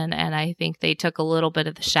representation, and I think they took a little bit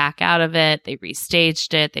of the Shaq out of it. They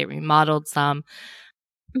restaged it. They remodeled some.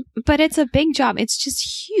 But it's a big job. It's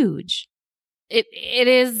just huge. It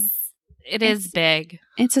is big.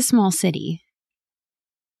 It's a small city.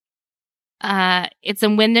 It's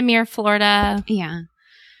in Windermere, Florida. Yeah.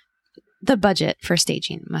 The budget for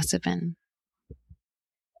staging must have been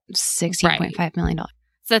 $16.5 million.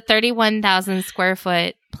 It's a 31,000 square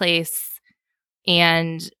foot place,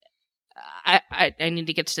 and I need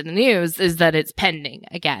to get to the news is that it's pending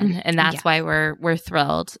again, and that's why we're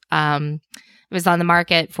thrilled. It was on the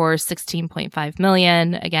market for $16.5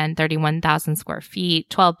 million. Again, 31,000 square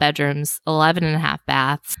feet, 12 bedrooms, 11 and a half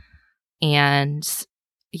baths, and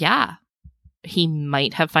yeah. He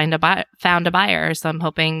might have found a buyer, so I'm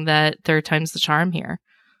hoping that third time's the charm here.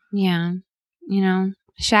 Yeah. You know,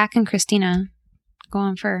 Shaq and Christina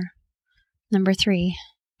going for number 3.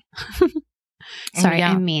 Sorry,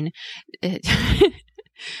 yeah. I mean,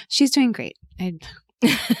 she's doing great. You're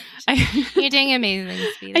doing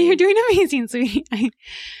amazing, sweetie. You're doing amazing, sweetie.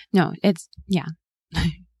 No, it's, yeah.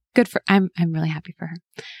 Good for, I'm really happy for her.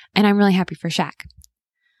 And I'm really happy for Shaq.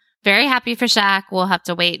 Very happy for Shaq. We'll have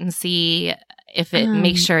to wait and see if it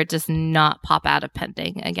makes sure it does not pop out of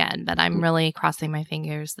pending again. But I'm really crossing my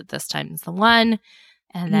fingers that this time is the one.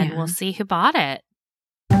 And then we'll see who bought it.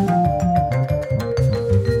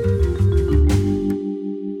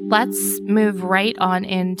 Let's move right on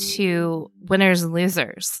into winners and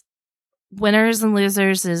losers. Winners and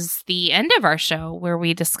losers is the end of our show where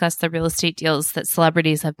we discuss the real estate deals that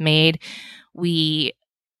celebrities have made. We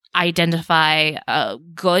identify a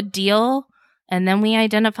good deal, and then we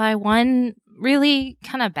identify one really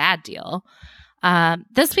kind of bad deal.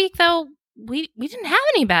 This week, though, we didn't have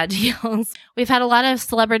any bad deals. We've had a lot of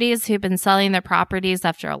celebrities who've been selling their properties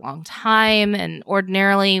after a long time, and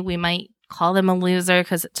ordinarily we might call them a loser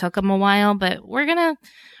because it took them a while, but we're gonna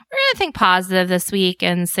think positive this week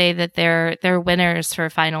and say that they're winners for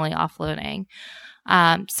finally offloading.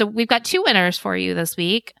 So we've got 2 winners for you this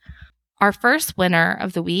week. Our first winner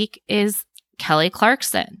of the week is Kelly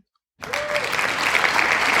Clarkson.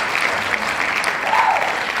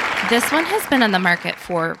 This one has been on the market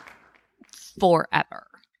for forever.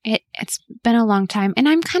 It's been a long time, and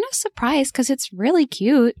I'm kind of surprised because it's really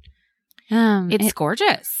cute. It's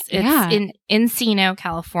gorgeous. It's in Encino,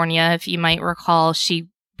 California. If you might recall, she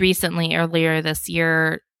recently, earlier this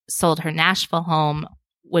year, sold her Nashville home,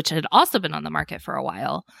 which had also been on the market for a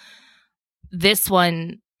while. This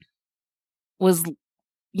one was,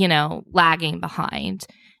 lagging behind.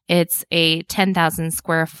 It's a 10,000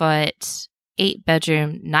 square foot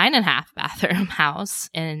 8-bedroom, 9.5 bathroom house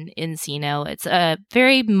in Encino. It's a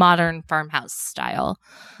very modern farmhouse style.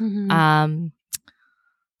 Mm-hmm.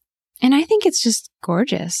 And I think it's just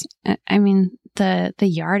gorgeous. I mean, the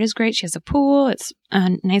yard is great. She has a pool. It's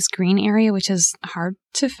a nice green area, which is hard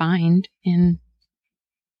to find in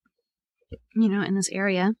this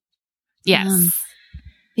area. Yes.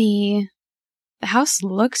 The house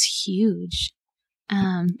looks huge.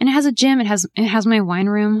 And it has a gym. It has my wine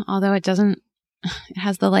room, although it doesn't. It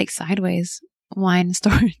has the sideways wine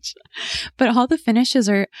storage. But all the finishes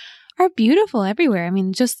are beautiful everywhere. I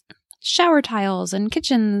mean, just shower tiles and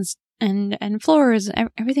kitchens and floors.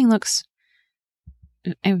 Everything looks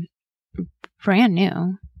brand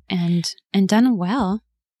new and done well.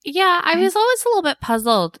 Yeah, I was always a little bit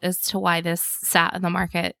puzzled as to why this sat in the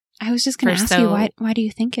market. I was just going to ask you, why do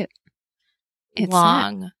you think it's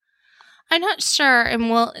long? Sat? I'm not sure. And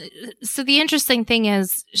so the interesting thing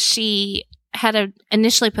is she had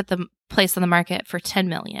initially put the place on the market for $10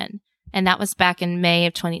 million, and that was back in May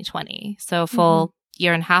of 2020. So a full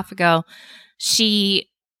year and a half ago, she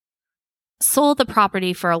sold the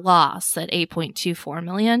property for a loss at $8.24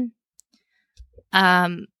 million.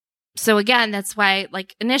 So again, that's why,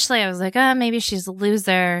 initially I was like, maybe she's a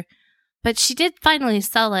loser. But she did finally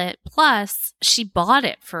sell it. Plus, she bought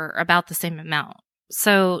it for about the same amount.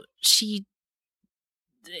 So she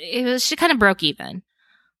kind of broke even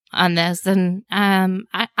on this. And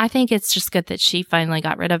I think it's just good that she finally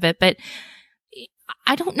got rid of it. But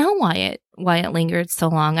I don't know why it lingered so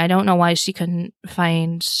long. I don't know why she couldn't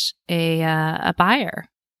find a buyer.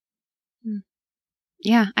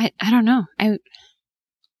 Yeah, I don't know.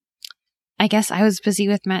 I guess I was busy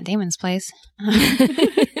with Matt Damon's place.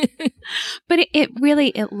 But it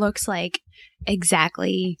really looks like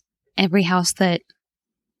exactly every house that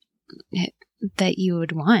you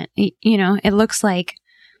would want. It looks like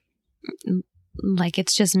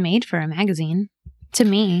it's just made for a magazine to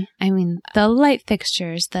me. I mean, the light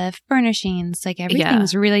fixtures, the furnishings,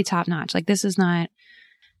 everything's really top notch.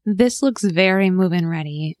 This looks very move-in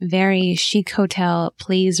ready, very chic hotel.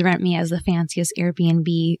 Please rent me as the fanciest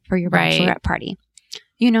Airbnb for your bachelorette party.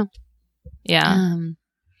 Yeah.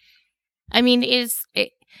 I mean, it's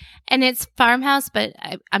farmhouse, but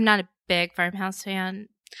I'm not a big farmhouse fan.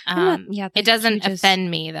 It doesn't offend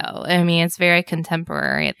me though. I mean, it's very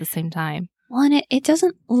contemporary at the same time. Well, and it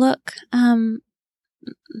doesn't look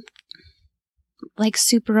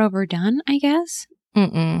super overdone, I guess.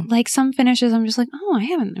 Mm-mm. Some finishes, I'm just oh, I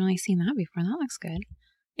haven't really seen that before. That looks good.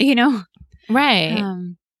 Right.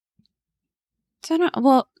 So I don't.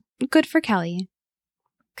 Well, good for Kelly.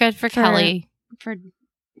 Good for Kelly for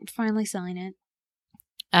finally selling it.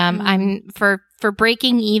 I'm for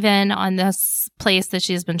breaking even on this place that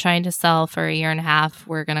she's been trying to sell for a year and a half.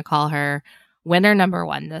 We're going to call her winner number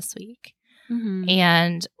 1 this week. Mm-hmm.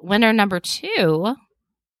 And winner number 2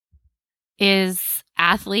 is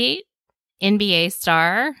athlete, NBA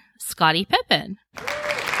star, Scottie Pippen.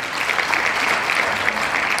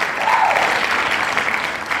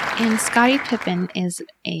 And Scottie Pippen is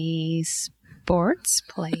a sports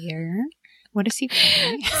player. What does he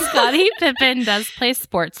play? Scottie Pippen does play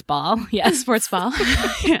sports ball. Yes. Sports ball.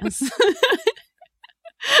 Yes.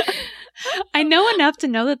 I know enough to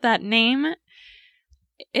know that name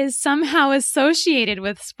is somehow associated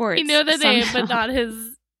with sports. You know the name, but not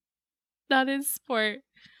his sport.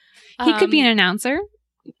 He could be an announcer,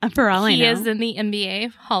 for all I know. He is in the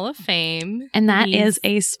NBA Hall of Fame. And that is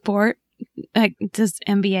a sport. Does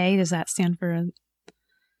NBA, does that stand for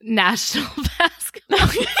National Basketball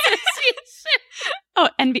Association? Oh,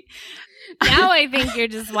 NBA. Now I think you're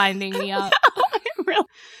just winding me up. Really?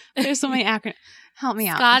 There's so many acronyms. Help me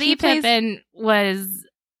out. Scottie Pippen was...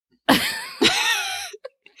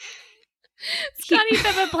 Scottie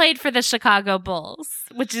Pippen played for the Chicago Bulls,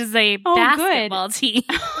 which is a basketball team.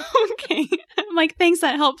 Okay. I'm thanks,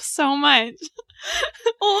 that helps so much.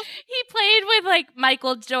 Well, he played with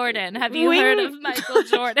Michael Jordan. Have you heard of Michael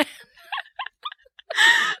Jordan?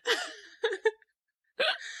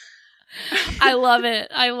 I love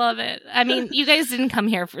it. I mean, you guys didn't come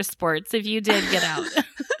here for sports. If you did, get out.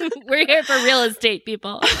 We're here for real estate,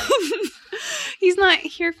 people. He's not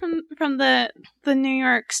here from the New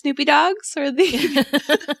York Snoopy Dogs or the...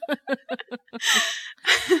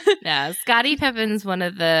 No, Scottie Pippen's one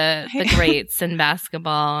of the greats in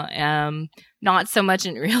basketball. Not so much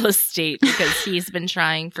in real estate because he's been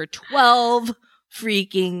trying for 12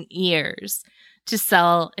 freaking years to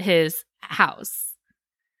sell his house.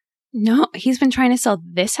 No, he's been trying to sell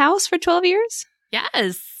this house for 12 years?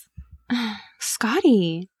 Yes.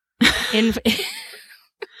 Scottie.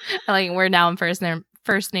 We're now in first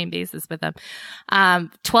first name basis with him.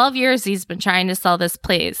 12 years he's been trying to sell this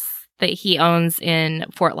place that he owns in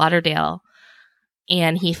Fort Lauderdale.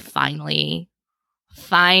 And he finally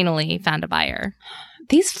found a buyer.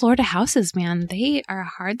 These Florida houses, man, they are a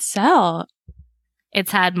hard sell.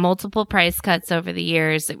 It's had multiple price cuts over the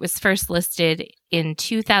years. It was first listed in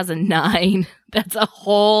 2009. That's a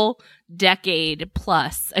whole decade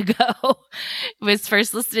plus ago. It was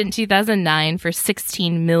first listed in 2009 for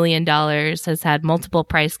 $16 million. Has had multiple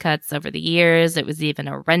price cuts over the years. It was even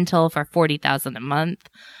a rental for $40,000 a month.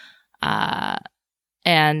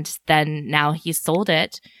 And then now he sold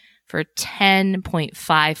it for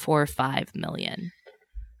 $10.545 million.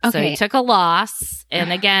 Okay. So he took a loss.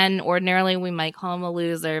 And again, ordinarily we might call him a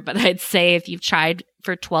loser, but I'd say if you've tried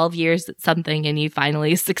for 12 years at something and you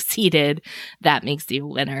finally succeeded, that makes you a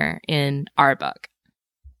winner in our book.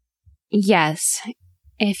 Yes.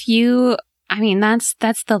 That's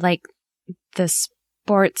the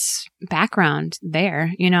sports background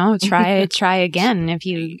there, try again if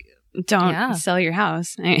you don't sell your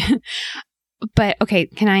house. But okay,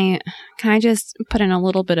 can I just put in a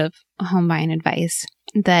little bit of home buying advice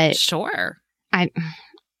that sure. I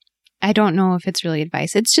don't know if it's really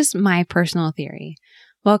advice. It's just my personal theory.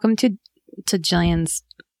 Welcome to Jillian's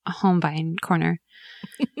home buying corner.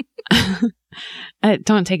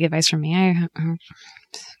 Don't take advice from me. I'm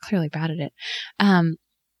clearly bad at it.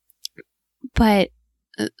 But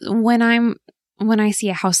when I see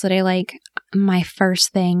a house that I like, my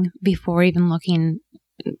first thing before even looking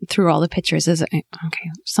through all the pictures is,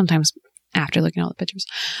 okay, sometimes after looking at all the pictures,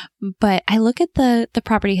 but I look at the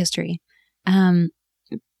property history.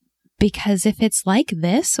 Because if it's like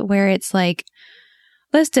this, where it's like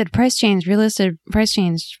listed, price change, relisted, price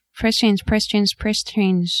change, price change, price change, price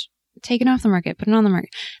change, taken off the market, put it on the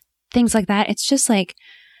market, things like that, it's just like,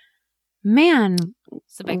 man,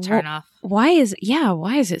 it's a big turnoff. Why is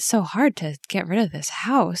it so hard to get rid of this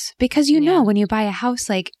house? Because know, when you buy a house,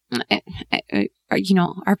 like,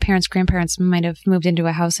 our parents, grandparents might have moved into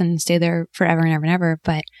a house and stayed there forever and ever and ever,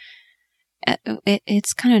 but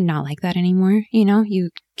it's kind of not like that anymore. You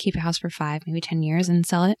keep a house for 5, maybe 10 years and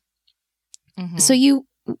sell it. Mm-hmm. So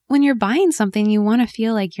when you're buying something, you want to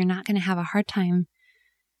feel like you're not going to have a hard time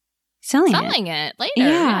selling it later.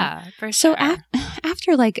 Yeah, for sure. So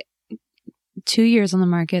after like 2 years on the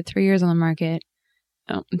market, 3 years on the market,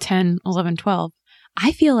 10, 11, 12,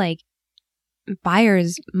 I feel like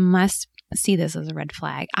buyers must see this as a red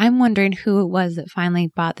flag. I'm wondering who it was that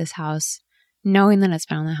finally bought this house knowing that it's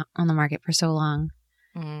been on the market for so long.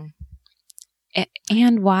 Mm.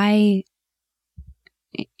 And why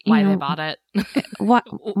they bought it.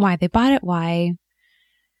 why they bought it, why.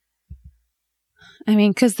 I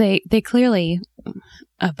mean, because they clearly,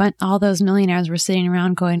 all those millionaires were sitting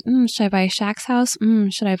around going, should I buy Shaq's house?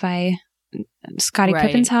 Should I buy Scottie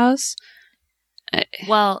Pippen's house?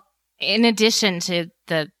 Well, in addition to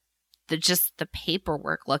the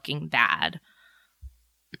paperwork looking bad,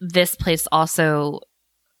 this place also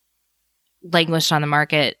languished on the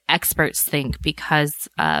market, experts think, because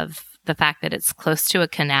of the fact that it's close to a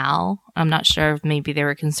canal. I'm not sure if maybe they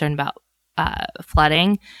were concerned about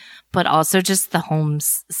flooding, but also just the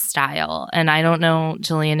home's style. And I don't know,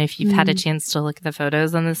 Jillian, if you've had a chance to look at the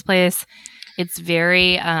photos on this place. It's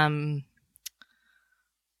very Versailles.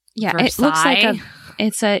 It looks like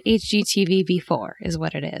it's a HGTV V4 is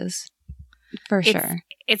what it is. For sure.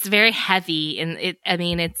 It's very heavy, and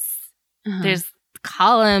there's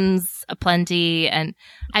columns aplenty, and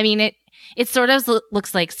I mean it sort of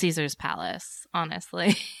looks like Caesar's Palace,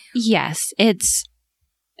 honestly. Yes, it's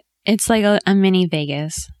like a mini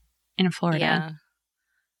Vegas in Florida.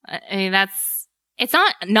 Yeah. I mean, it's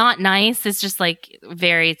not nice. It's just like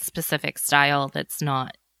very specific style that's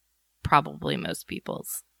not probably most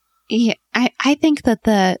people's. Yeah, I think that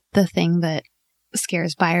the thing that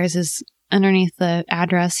scares buyers is underneath the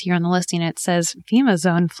address here on the listing, it says FEMA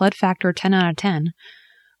zone flood factor 10 out of 10,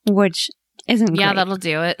 which isn't great. That'll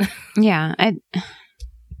do it. Yeah. I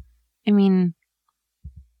mean,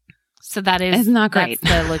 so that is, it's not great.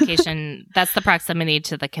 That's the location. That's the proximity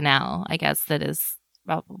to the canal, I guess, that is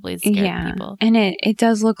probably scaring people. And it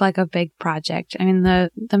does look like a big project. I mean,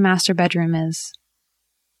 the master bedroom is,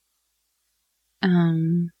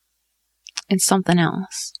 it's something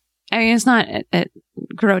else. I mean, it's not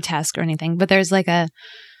grotesque or anything, but there's like a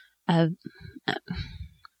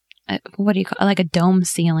what do you call it? Like a dome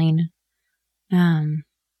ceiling.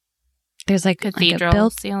 There's like cathedral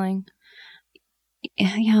ceiling.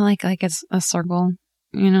 Yeah, like it's a circle.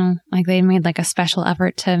 Like they made like a special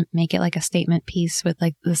effort to make it like a statement piece with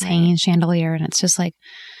like this hanging chandelier, and it's just like,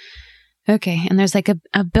 okay. And there's like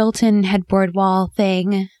a built-in headboard wall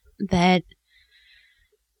thing that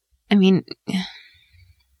I mean,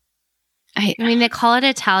 they call it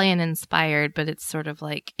Italian inspired, but it's sort of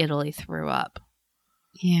like Italy threw up.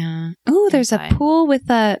 Yeah. Oh, there's a pool with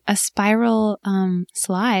a spiral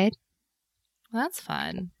slide. Well, that's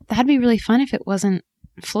fun. That'd be really fun if it wasn't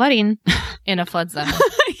flooding in a flood zone.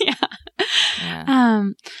 Yeah.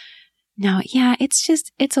 No, yeah,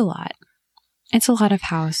 it's a lot. It's a lot of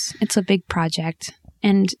house. It's a big project.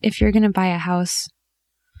 And if you're going to buy a house,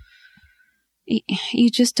 you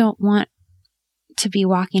just don't want to be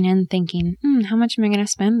walking in thinking, how much am I going to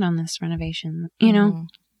spend on this renovation? You know,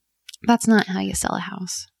 that's not how you sell a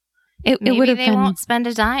house. It would have been. They won't spend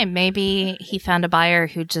a dime. Maybe he found a buyer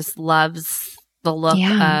who just loves the look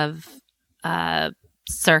of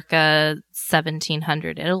circa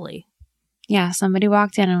 1700 Italy. Yeah, somebody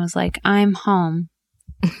walked in and was like, I'm home.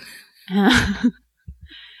 I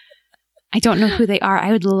don't know who they are.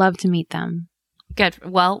 I would love to meet them. Good.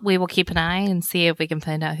 Well, we will keep an eye and see if we can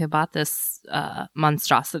find out who bought this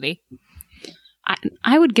monstrosity.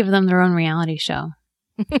 I would give them their own reality show.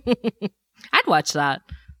 I'd watch that.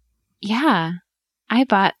 Yeah. I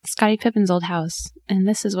bought Scottie Pippen's old house, and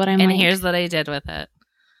this is what I'm And here's what I did with it.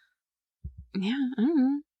 Yeah, I don't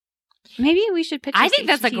know. Maybe we should pitch. I think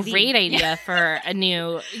that's a great idea for a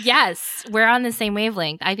new. Yes, we're on the same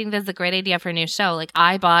wavelength. I think that's a great idea for a new show. Like,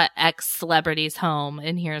 I bought X celebrity's home,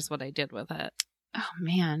 and here's what I did with it. Oh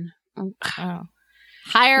man! Oh.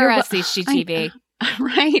 Hire us, HGTV.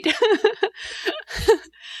 Right?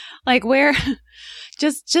 Like, where?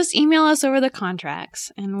 Just email us over the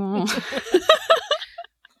contracts, and we'll.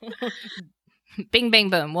 Bing, bang,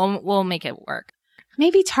 boom. We'll make it work.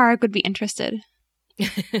 Maybe Tarek would be interested.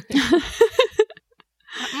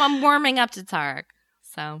 I'm warming up to Tarek,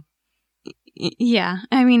 so. Yeah,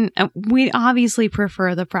 I mean, we obviously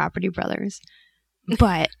prefer the Property Brothers,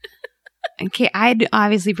 but okay, I'd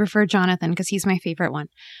obviously prefer Jonathan because he's my favorite one.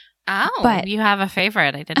 Oh, but you have a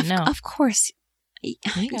favorite? I didn't know. Of course.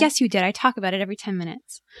 Okay. Yes, you did. I talk about it every 10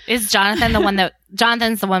 minutes. Is Jonathan the one that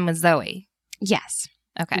Jonathan's the one with Zoe? Yes.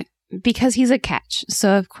 Okay. Because he's a catch,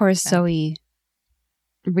 so of course Zoe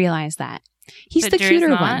realized that. He's the cuter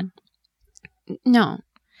one. No.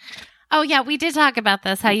 Oh, yeah. We did talk about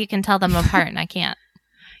this, how you can tell them apart, and I can't.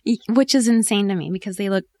 Which is insane to me because they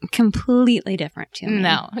look completely different to me.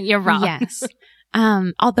 No, you're wrong. Yes.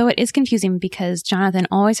 Although it is confusing because Jonathan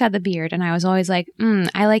always had the beard, and I was always like,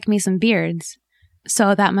 I like me some beards.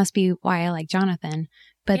 So that must be why I like Jonathan.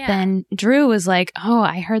 But then Drew was like, oh,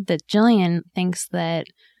 I heard that Jillian thinks that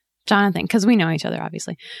Jonathan, because we know each other,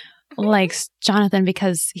 obviously, likes Jonathan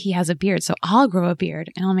because he has a beard. So I'll grow a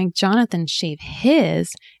beard and I'll make Jonathan shave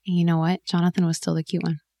his. And you know what? Jonathan was still the cute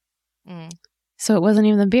one. So it wasn't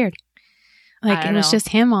even the beard. Like, it was just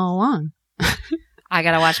him all along. I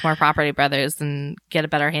got to watch more Property Brothers and get a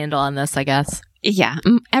better handle on this, I guess. Yeah.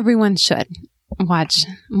 Everyone should watch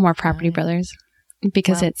more Property Brothers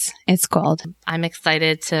because it's gold. I'm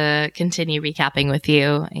excited to continue recapping with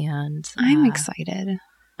you. And I'm excited.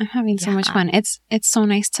 I'm having so much fun. It's so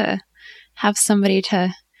nice to have somebody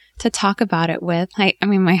to talk about it with. I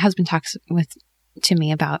mean, my husband talks to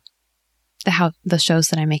me about the shows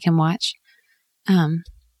that I make him watch.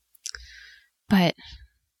 But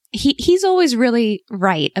he's always really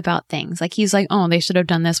right about things. Like, he's like, oh, they should have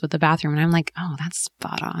done this with the bathroom. And I'm like, oh, that's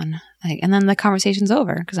spot on. Like, and then the conversation's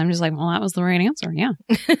over because I'm just like, well, that was the right answer. Yeah.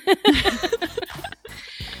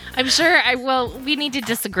 I'm sure we need to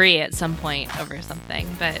disagree at some point over something,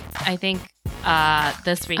 but I think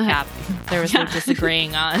this recap, there was no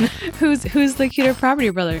disagreeing on. Who's the cuter Property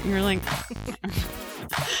Brother? And you're like...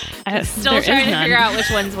 Still trying to figure out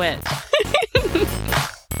which one's which.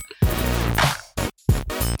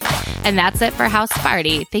 And that's it for House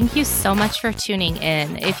Party. Thank you so much for tuning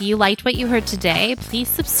in. If you liked what you heard today, please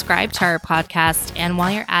subscribe to our podcast. And while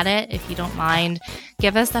you're at it, if you don't mind,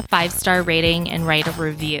 give us a 5-star rating and write a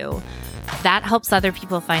review. That helps other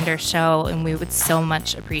people find our show, and we would so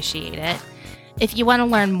much appreciate it. If you want to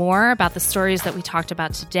learn more about the stories that we talked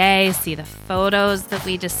about today, see the photos that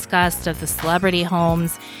we discussed of the celebrity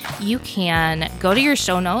homes, you can go to your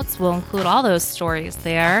show notes. We'll include all those stories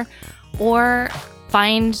there, or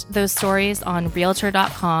find those stories on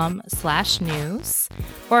realtor.com/news,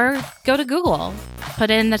 or go to Google, put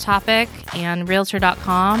in the topic and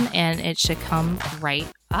realtor.com, and it should come right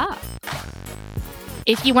up.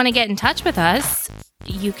 If you want to get in touch with us,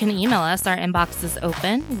 you can email us. Our inbox is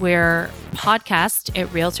open. We're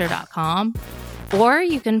podcast@realtor.com. Or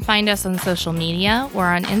you can find us on social media.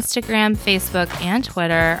 We're on Instagram, Facebook, and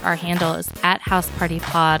Twitter. Our handle is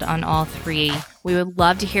 @HousePartyPod on all 3. We would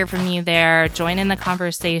love to hear from you there. Join in the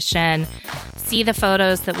conversation. See the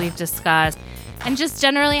photos that we've discussed. And just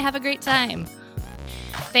generally have a great time.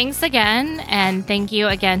 Thanks again. And thank you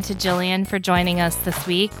again to Jillian for joining us this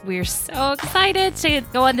week. We're so excited to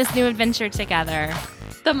go on this new adventure together.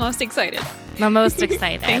 The most excited. The most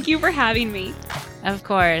excited. Thank you for having me. Of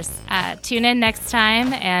course. Tune in next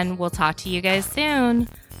time and we'll talk to you guys soon.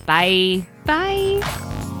 Bye. Bye.